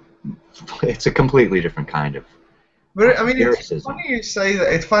it's a completely different kind of But I mean, it's empiricism. funny you say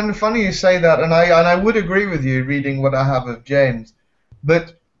that. It's funny you say that, and I would agree with you reading what I have of James.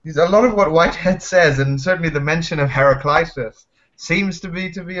 But a lot of what Whitehead says, and certainly the mention of Heraclitus, seems to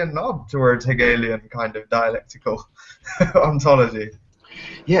be a nod towards Hegelian kind of dialectical ontology.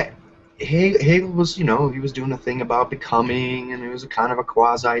 Yeah, Hegel was, you know, he was doing a thing about becoming, and it was a kind of a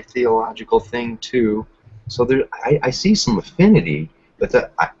quasi-theological thing too. So there, I see some affinity,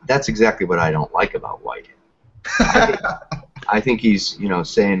 but that's exactly what I don't like about Whitehead. I think he's, you know,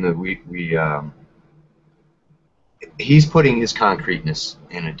 saying that he's putting his concreteness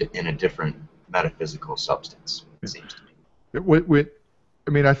in a different metaphysical substance. It seems to me.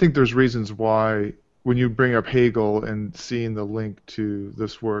 I mean, I think there's reasons why when you bring up Hegel and seeing the link to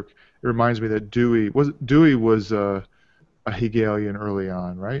this work, it reminds me that Dewey was a Hegelian early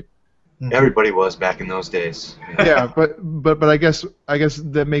on, right? Everybody was back in those days. Yeah, but I guess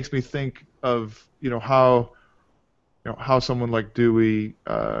that makes me think of, you know, how someone like Dewey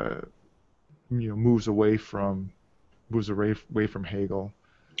moves away from Hegel.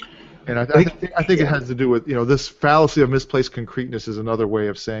 And I think it has to do with, you know, this fallacy of misplaced concreteness is another way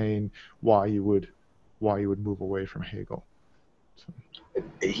of saying why you would move away from Hegel. So.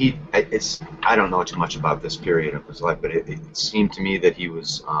 I don't know too much about this period of his life, but it seemed to me that he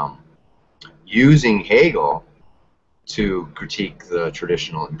was using Hegel to critique the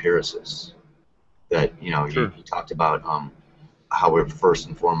traditional empiricists. That, you know, Sure. he talked about how we're first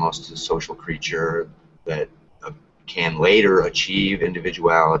and foremost a social creature that can later achieve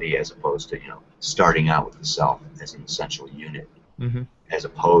individuality, as opposed to, you know, starting out with the self as an essential unit, as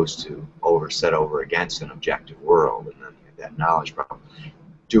opposed to set over against an objective world, and then you have that knowledge problem.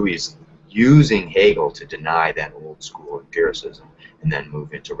 Dewey's using Hegel to deny that old school empiricism and then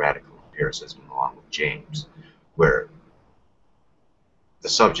move into radical empiricism along with James, where the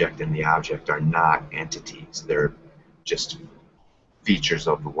subject and the object are not entities. They're just features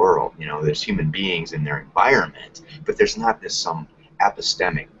of the world. You know, there's human beings in their environment, but there's not some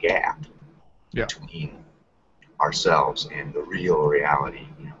epistemic gap between ourselves and the real reality,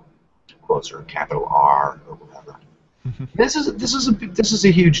 you know, quotes or capital R or whatever. This is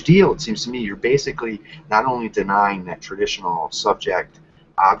a huge deal. It seems to me you're basically not only denying that traditional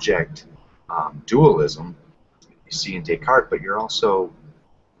subject-object dualism you see in Descartes, but you're also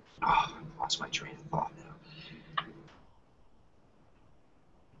I lost my train of thought now.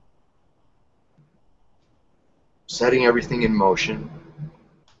 Setting everything in motion.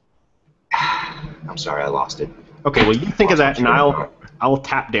 I'm sorry, I lost it. Okay, well, you think of that, and I'll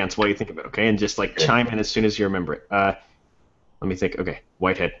tap dance while you think of it, okay? And just like chime in as soon as you remember it. Let me think. Okay,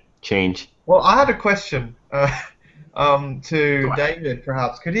 Whitehead, change. Well, I had a question to David,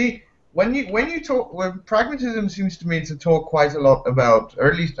 perhaps. Could he, when pragmatism seems to me to talk quite a lot about, or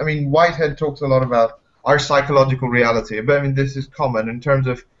at least, I mean, Whitehead talks a lot about our psychological reality. But I mean, this is common in terms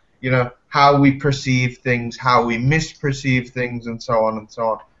of, you know, how we perceive things, how we misperceive things, and so on and so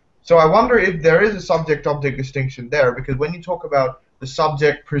on. So I wonder if there is a subject-object distinction there, because when you talk about the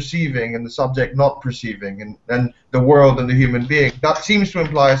subject perceiving and the subject not perceiving, and the world and the human being, that seems to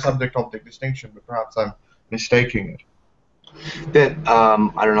imply a subject-object distinction, but perhaps I'm mistaking it. That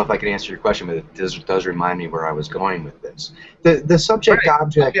I don't know if I can answer your question, but it does remind me where I was going with this. The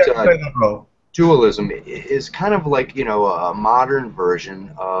subject-object dualism is kind of like, you know, a modern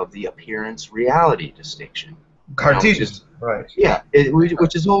version of the appearance-reality distinction. Cartesian, right? Yeah,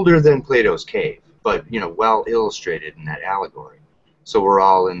 which is older than Plato's cave, but, you know, well illustrated in that allegory. So we're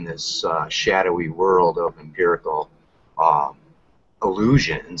all in this shadowy world of empirical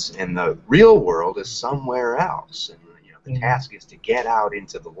illusions, and the real world is somewhere else. And, you know, the task is to get out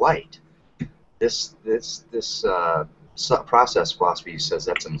into the light. This process philosophy says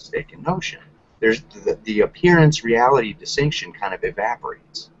that's a mistaken notion. there's the appearance reality distinction kind of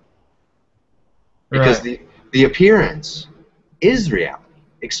evaporates because the appearance is reality,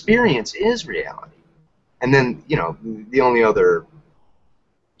 experience is reality, and then the only other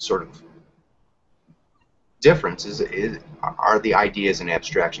sort of difference are the ideas and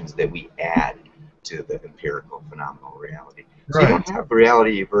abstractions that we add to the empirical phenomenal reality. So you don't have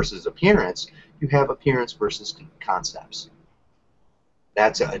reality versus appearance, you have appearance versus concepts.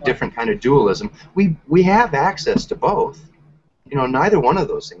 That's a different kind of dualism. We have access to both. Neither one of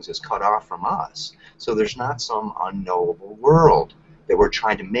those things is cut off from us. So there's not some unknowable world that we're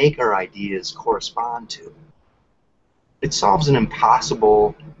trying to make our ideas correspond to. It solves an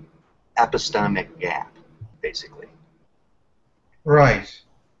impossible epistemic gap, basically. Right.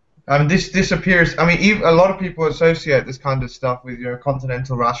 This appears. I mean, even a lot of people associate this kind of stuff with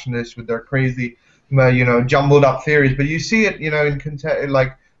continental rationalists with their crazy, jumbled up theories. But you see it, in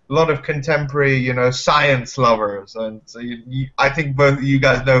like a lot of contemporary, science lovers, and so I think both of you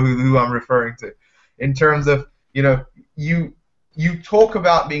guys know who I'm referring to, in terms of you talk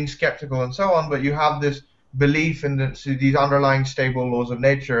about being skeptical and so on, but you have this belief in these underlying stable laws of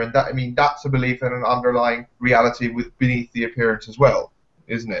nature, and that's a belief in an underlying reality beneath the appearance as well,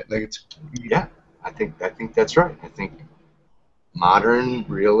 isn't it? Like yeah, I think that's right. I think modern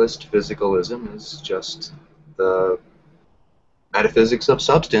realist physicalism is just the metaphysics of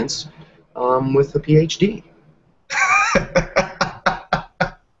substance with a PhD.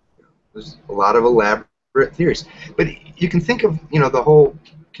 There's a lot of elaborate theories, but you can think of the whole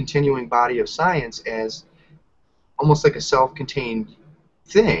continuing body of science as almost like a self-contained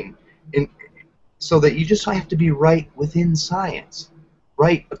thing, so that you just have to be right within science,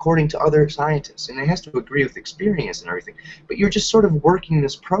 right according to other scientists, and it has to agree with experience and everything. But you're just sort of working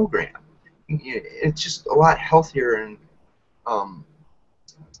this program. It's just a lot healthier and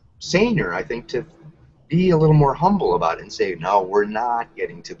saner, I think, to be a little more humble about it and say, no, we're not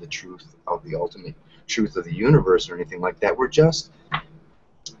getting to the truth of the ultimate truth of the universe or anything like that. We're just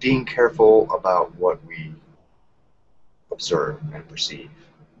being careful about what we observe and perceive.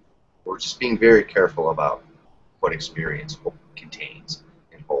 We're just being very careful about what experience contains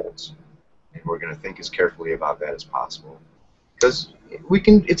and holds, and we're going to think as carefully about that as possible, because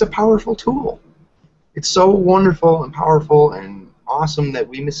it's a powerful tool. It's so wonderful and powerful and awesome that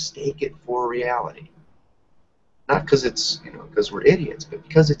we mistake it for reality. Not because it's because we're idiots, but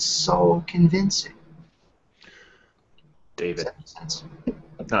because it's so convincing. David. Does that make sense?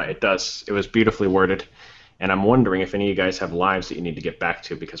 No, it does. It was beautifully worded. And I'm wondering if any of you guys have lives that you need to get back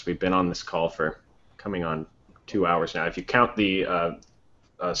to, because we've been on this call for coming on 2 hours now. If you count the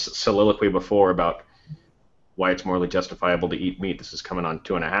soliloquy before about why it's morally justifiable to eat meat, this is coming on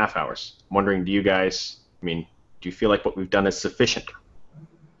 2.5 hours. I'm wondering, do you guys, do you feel like what we've done is sufficient?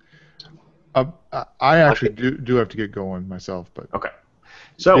 I actually do have to get going myself, but okay.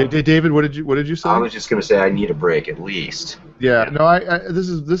 So, David, what did you say? I was just going to say I need a break at least. Yeah. No,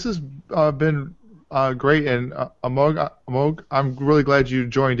 this has been great, and Amog, I'm really glad you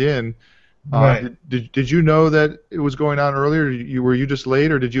joined in. Right. Did you know that it was going on earlier? Were you just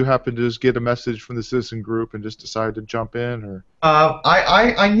late, or did you happen to just get a message from the citizen group and just decide to jump in? Or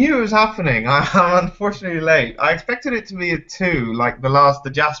I knew it was happening. I'm unfortunately late. I expected it to be at 2, like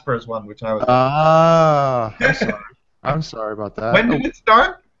the Jaspers one, which I was. I'm sorry. I'm sorry about that. When did it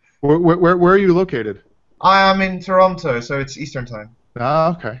start? Where are you located? I am in Toronto, so it's Eastern time.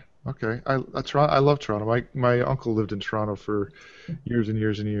 Okay. I love Toronto. My uncle lived in Toronto for years and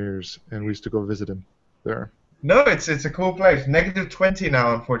years and years, and we used to go visit him there. No, it's a cool place. -20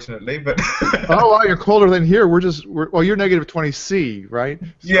 now, unfortunately, but. Oh, wow, you're colder than here. Well, you're -20°C, right? So,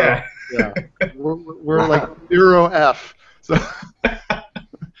 yeah. Yeah. We're like 0°F. So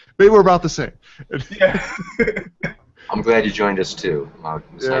maybe we're about the same. Yeah. I'm glad you joined us too. It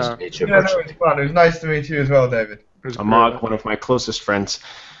was nice to meet you. Yeah, no, it's fun. It was nice to meet you as well, David. Amog, one of my closest friends.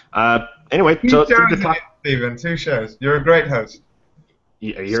 Anyway, 2 so shows, Stephen. 2 shows. You're a great host.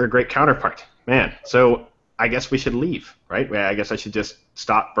 You're a great counterpart, man. So I guess we should leave, right? I guess I should just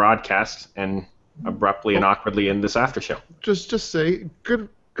stop broadcast and abruptly and awkwardly end this after show. Just say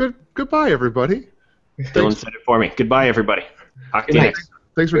goodbye, everybody. Dylan said it for me. Goodbye, everybody. Talk to you next.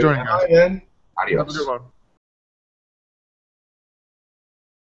 Thanks for joining us. Bye, then. Adios. Have a good one.